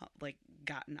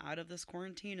gotten out of this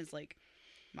quarantine is like,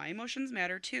 my emotions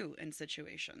matter too in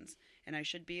situations, and I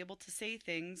should be able to say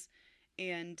things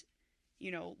and,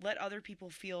 let other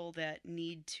people feel that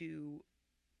need to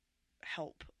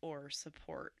help or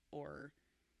support or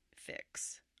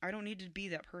fix. I don't need to be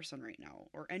that person right now,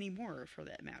 or anymore for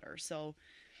that matter. So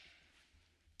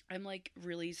I'm like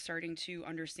really starting to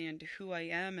understand who I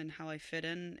am and how I fit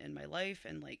in my life,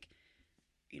 and like,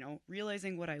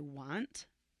 realizing what I want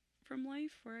from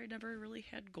life, where I never really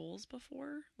had goals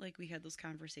before. Like, we had those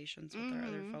conversations with our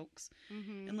other folks,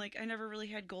 and like I never really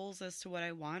had goals as to what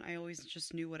I want. I always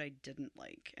just knew what I didn't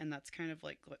like, and that's kind of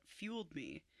like what fueled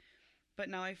me. But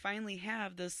now I finally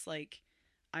have this, like,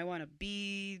 I want to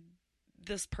be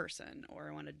this person, or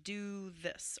I want to do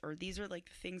this, or these are like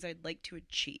the things I'd like to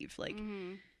achieve. Like,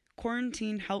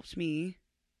 quarantine helped me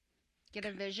get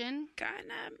a vision,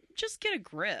 kind of just get a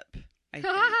grip, I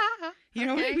think. You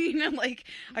know what I mean? I'm like,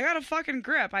 I got a fucking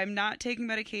grip. I'm not taking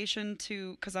medication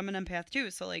because I'm an empath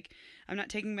too. So like, I'm not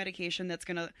taking medication that's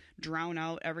going to drown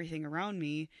out everything around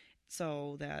me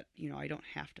so that, I don't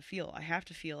have to feel. I have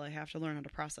to feel. I have to learn how to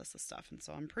process this stuff. And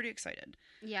so I'm pretty excited.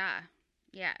 Yeah.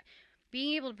 Yeah.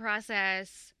 Being able to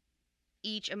process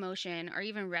each emotion or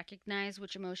even recognize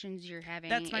which emotions you're having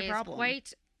that's my problem.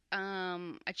 Quite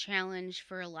a challenge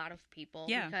for a lot of people.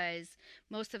 Yeah. Because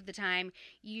most of the time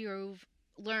you've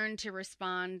learned to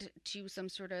respond to some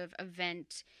sort of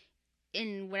event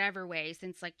in whatever way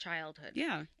since like childhood.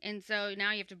 Yeah. And so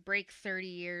now you have to break 30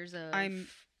 years of... I'm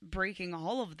breaking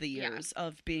all of the years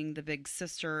of being the big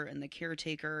sister and the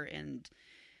caretaker and,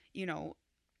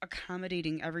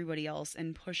 accommodating everybody else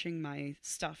and pushing my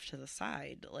stuff to the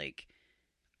side. Like,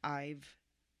 I'm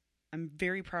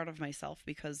very proud of myself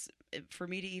because for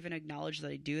me to even acknowledge that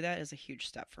I do that is a huge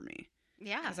step for me.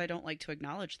 Yeah. Because I don't like to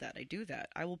acknowledge that I do that.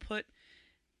 I will put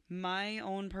my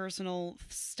own personal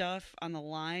stuff on the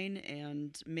line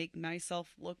and make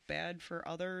myself look bad for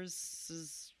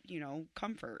others'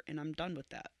 comfort, and I'm done with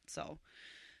that. So,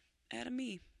 add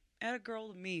a girl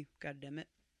to me, god damn it.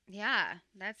 Yeah,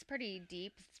 that's pretty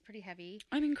deep. It's pretty heavy.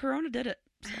 I mean, Corona did it.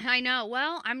 So. I know.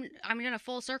 Well, I'm gonna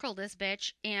full circle this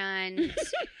bitch and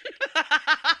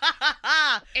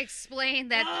explain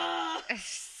that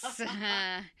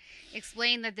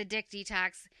explain that the dick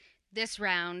detox this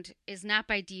round is not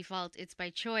by default; it's by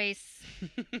choice.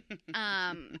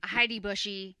 Heidi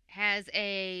Bushy has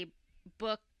a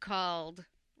book called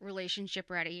 "Relationship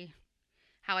Ready: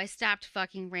 How I Stopped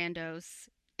Fucking Randos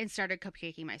and Started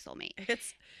Cupcaking My Soulmate."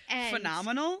 It's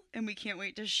phenomenal, and we can't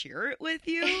wait to share it with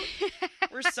you.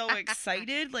 We're so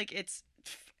excited. Like, it's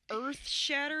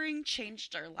earth-shattering,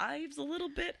 changed our lives a little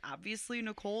bit. Obviously,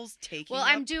 Nicole's taking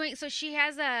so she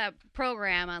has a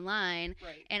program online,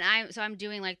 right. And I'm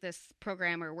doing like this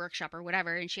program or workshop or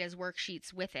whatever, and she has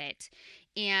worksheets with it,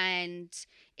 and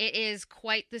it is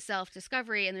quite the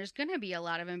self-discovery, and there's going to be a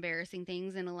lot of embarrassing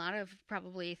things and a lot of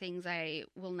probably things I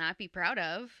will not be proud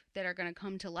of that are going to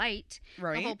come to light.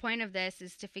 Right. The whole point of this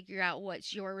is to figure out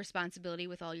what's your responsibility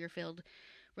with all your failed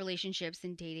relationships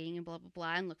and dating and blah blah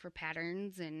blah, and look for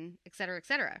patterns and et cetera, et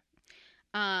cetera.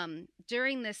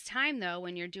 During this time though,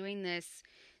 when you're doing this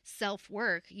self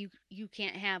work, you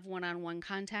can't have one-on-one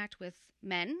contact with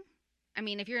men. I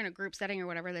mean, if you're in a group setting or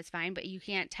whatever, that's fine, but you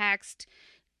can't text,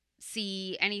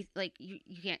 see any, like you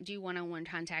can't do one-on-one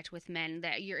contact with men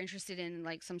that you're interested in,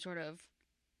 like some sort of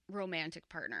romantic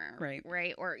partner,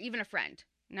 right, or even a friend,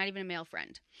 not even a male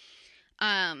friend.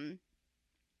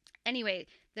 Anyway,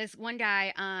 this one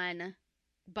guy on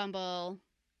Bumble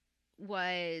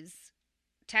was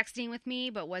texting with me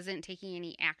but wasn't taking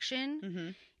any action.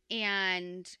 Mm-hmm.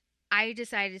 And I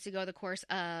decided to go the course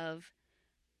of,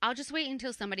 I'll just wait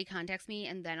until somebody contacts me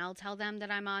and then I'll tell them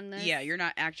that I'm on this. Yeah, you're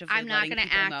not actively I'm not going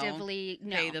to actively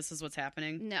know, hey, this is what's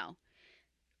happening. No.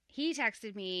 He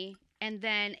texted me, and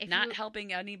then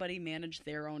helping anybody manage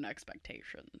their own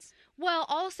expectations. Well,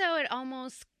 also it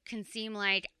almost can seem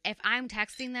like if I'm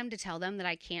texting them to tell them that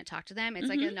I can't talk to them, it's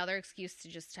like another excuse to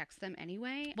just text them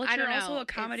anyway. Well, you're also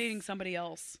accommodating somebody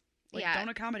else. Like, don't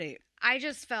accommodate. I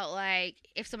just felt like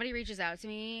if somebody reaches out to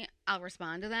me, I'll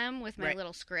respond to them with my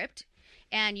little script.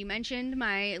 And you mentioned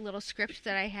my little script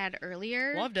that I had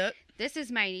earlier. Loved it. This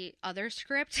is my other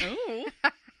script.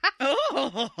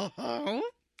 Oh. Oh.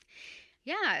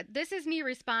 Yeah, this is me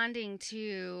responding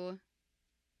to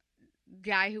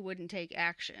guy who wouldn't take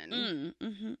action.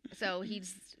 Mm-hmm. So he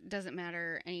doesn't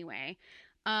matter anyway.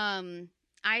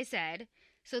 I said,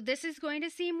 so this is going to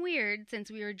seem weird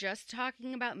since we were just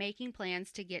talking about making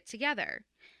plans to get together.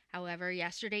 However,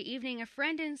 yesterday evening, a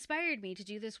friend inspired me to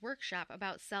do this workshop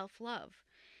about self-love.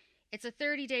 It's a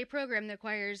 30-day program that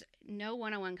requires no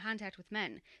one-on-one contact with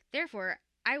men. Therefore,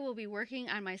 I will be working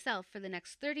on myself for the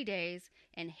next 30 days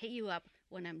and hit you up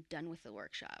when I'm done with the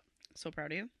workshop. So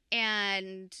proud of you.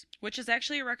 And which is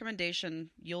actually a recommendation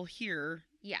you'll hear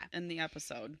in the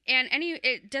episode. And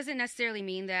it doesn't necessarily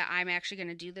mean that I'm actually going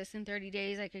to do this in 30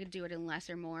 days. I could do it in less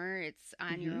or more. It's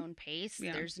on your own pace.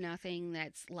 Yeah. There's nothing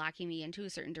that's locking me into a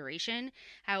certain duration.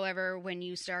 However, when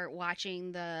you start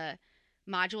watching the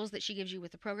modules that she gives you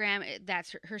with the program,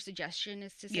 that's her suggestion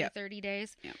is to say 30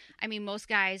 days. Yeah. I mean, most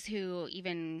guys who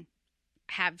even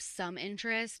have some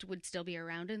interest would still be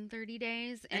around in 30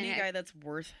 days. Any guy that's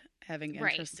worth having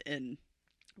interest in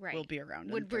will be around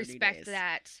in 30 days. Would respect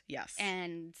that. Yes.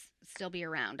 And still be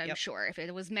around, I'm sure, if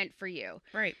it was meant for you.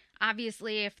 Right.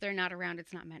 Obviously, if they're not around,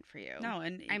 it's not meant for you. No,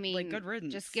 and I mean, like, good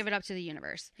riddance. Just give it up to the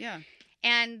universe. Yeah.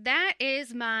 And that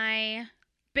is my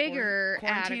bigger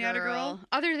quarantine atta girl,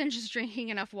 other than just drinking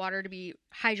enough water to be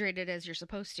hydrated as you're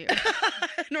supposed to.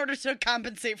 In order to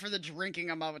compensate for the drinking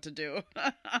I'm about to do.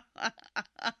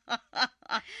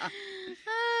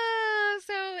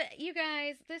 So, you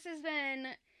guys, this has been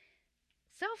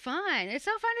so fun. It's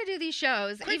so fun to do these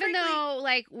shows, even though,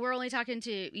 like, we're only talking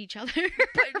to each other.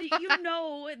 But you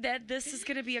know that this is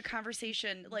going to be a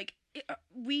conversation. Like,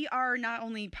 we are not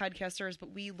only podcasters,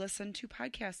 but we listen to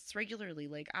podcasts regularly.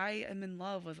 Like, I am in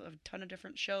love with a ton of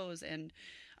different shows, and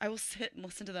I will sit and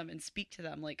listen to them and speak to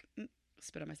them. Like,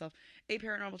 spit on myself.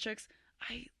 Paranormal Chicks,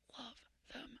 I love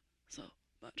them so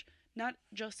much. Not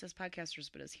just as podcasters,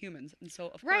 but as humans. And so,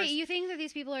 of course... Right, you think that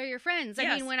these people are your friends.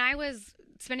 Yes. I mean, when I was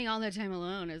spending all that time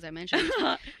alone, as I mentioned,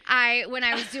 when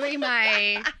I was doing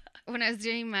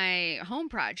my home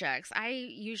projects, I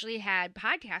usually had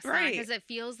podcasts on because it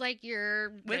feels like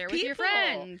you're there with your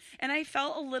friends. And I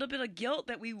felt a little bit of guilt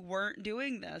that we weren't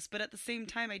doing this, but at the same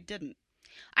time, I didn't.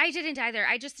 I didn't either.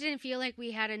 I just didn't feel like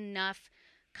we had enough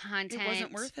content it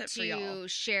wasn't worth it for y'all. To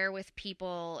share with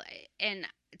people. And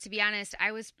to be honest,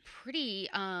 I was pretty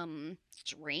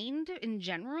drained in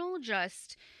general,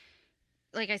 just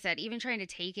like I said, even trying to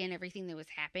take in everything that was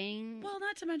happening. Well,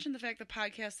 not to mention the fact the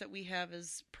podcast that we have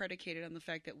is predicated on the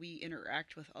fact that we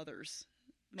interact with others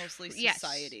mostly Yes.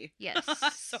 society. Yes.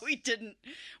 So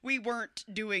we weren't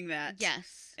doing that.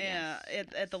 Yes.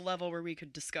 At the level where we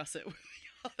could discuss it with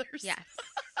the others. Yes.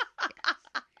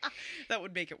 That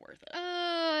would make it worth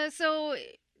it. So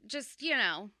just,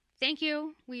 thank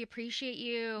you. We appreciate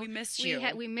you. We missed you.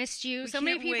 We missed you. We So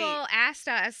many can't people wait. asked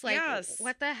us, like, Yes.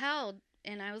 what the hell?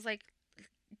 And I was like,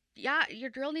 yeah, your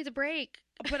girl needs a break.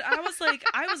 But I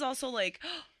was also like,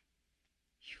 oh,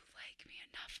 you like me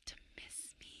enough to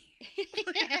miss me.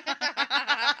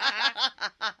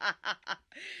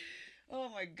 Oh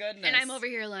my goodness. And I'm over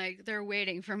here like, they're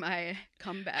waiting for my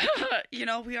comeback.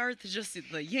 We are just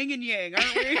the yin and yang,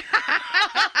 aren't we?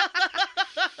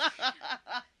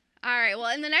 All right.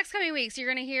 Well, in the next coming weeks, you're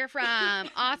going to hear from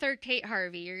author Kate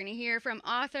Harvey. You're going to hear from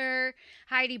author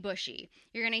Heidi Bushy.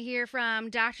 You're going to hear from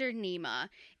Dr. Nima.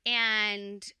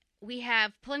 And we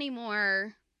have plenty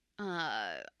more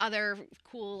other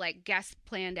cool, like, guests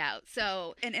planned out.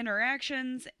 So, and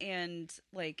interactions and,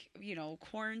 like,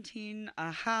 quarantine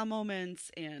aha moments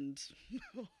and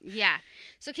yeah.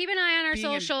 So keep an eye on our being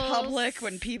socials. in public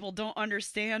when people don't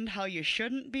understand how you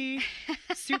shouldn't be.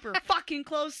 Super fucking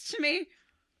close to me.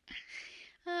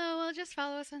 Oh, well, just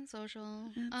follow us on social.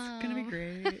 It's gonna be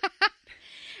great.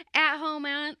 At home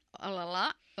and Oh.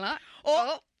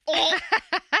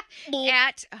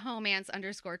 at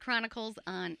homance_chronicles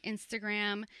on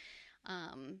Instagram.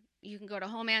 You can go to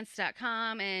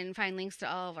homance.com and find links to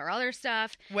all of our other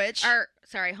stuff.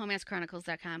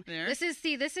 Homancechronicles.com. There. This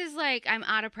is like, I'm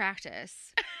out of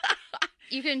practice.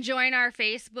 You can join our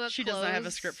Facebook She does not have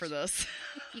a script for this.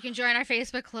 You can join our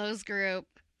Facebook closed group.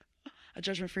 A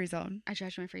judgment-free zone. A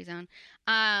judgment-free zone.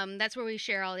 That's where we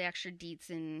share all the extra deets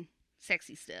and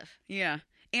sexy stuff. Yeah.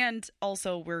 And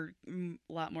also, we're a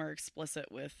lot more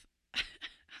explicit with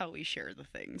how we share the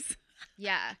things.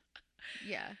 Yeah.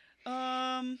 Yeah.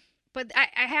 But But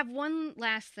I have one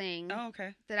last thing. Oh,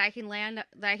 okay. That I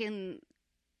can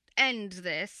end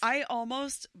this. I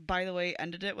almost, by the way,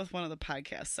 ended it with one of the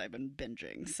podcasts I've been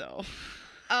binging, so.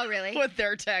 Oh, really? With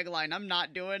their tagline. I'm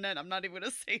not doing it. I'm not even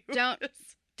going to say who it is.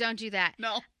 Don't do that.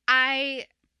 No. I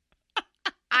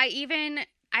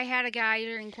had a guy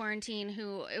during quarantine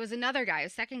it was another guy, a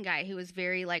second guy, who was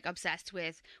very, like, obsessed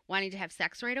with wanting to have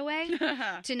sex right away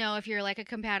to know if you're, like, a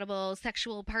compatible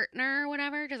sexual partner or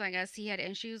whatever, because I guess he had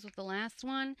issues with the last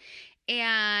one.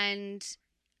 And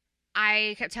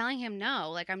I kept telling him,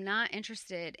 no, like, I'm not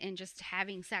interested in just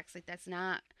having sex. Like, that's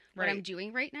not what I'm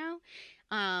doing right now.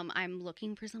 I'm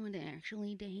looking for someone to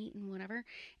actually date and whatever.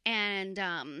 And,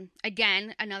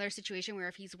 again, another situation where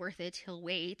if he's worth it, he'll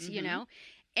wait,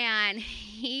 And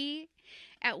he,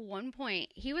 at one point,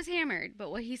 he was hammered,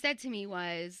 but what he said to me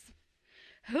was,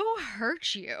 "Who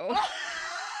hurt you?"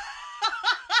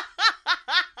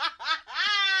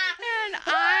 And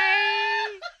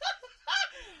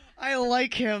I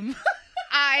like him.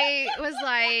 I was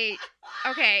like,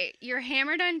 okay, you're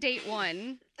hammered on date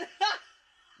one.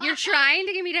 You're trying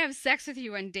to get me to have sex with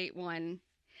you on date one.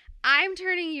 I'm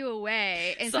turning you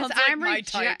away, and Sounds since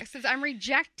I'm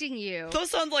rejecting you, those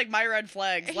sound like my red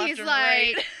flags. He's left and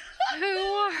like, right.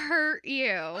 "Who hurt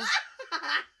you?"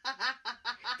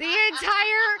 The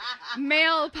entire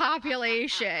male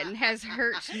population has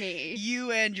hurt me.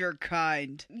 You and your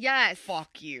kind. Yes,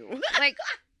 Fuck you. like.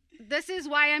 This is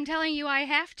why I'm telling you I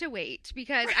have to wait,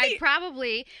 because I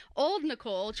probably, old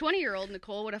Nicole, 20-year-old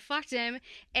Nicole, would have fucked him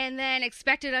and then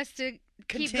expected us to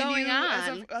keep going on.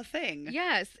 As a thing.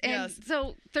 Yes. And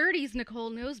so 30s Nicole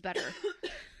knows better.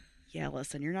 Yeah,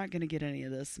 listen, you're not going to get any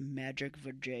of this magic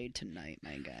vajay tonight,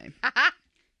 my guy.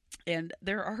 And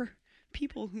there are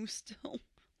people who still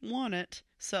want it.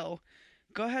 So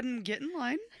go ahead and get in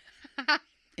line.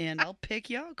 And I'll pick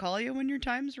you. I'll call you when your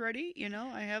time's ready.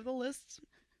 I have the lists.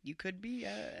 You could be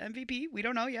MVP. We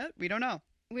don't know yet. We don't know.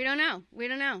 We don't know.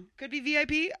 Could be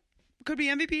VIP. Could be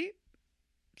MVP.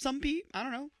 Some P. I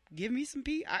don't know. Give me some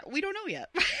P. We don't know yet.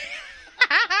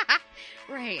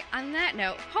 Right. On that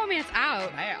note, Homance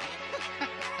out. Wow.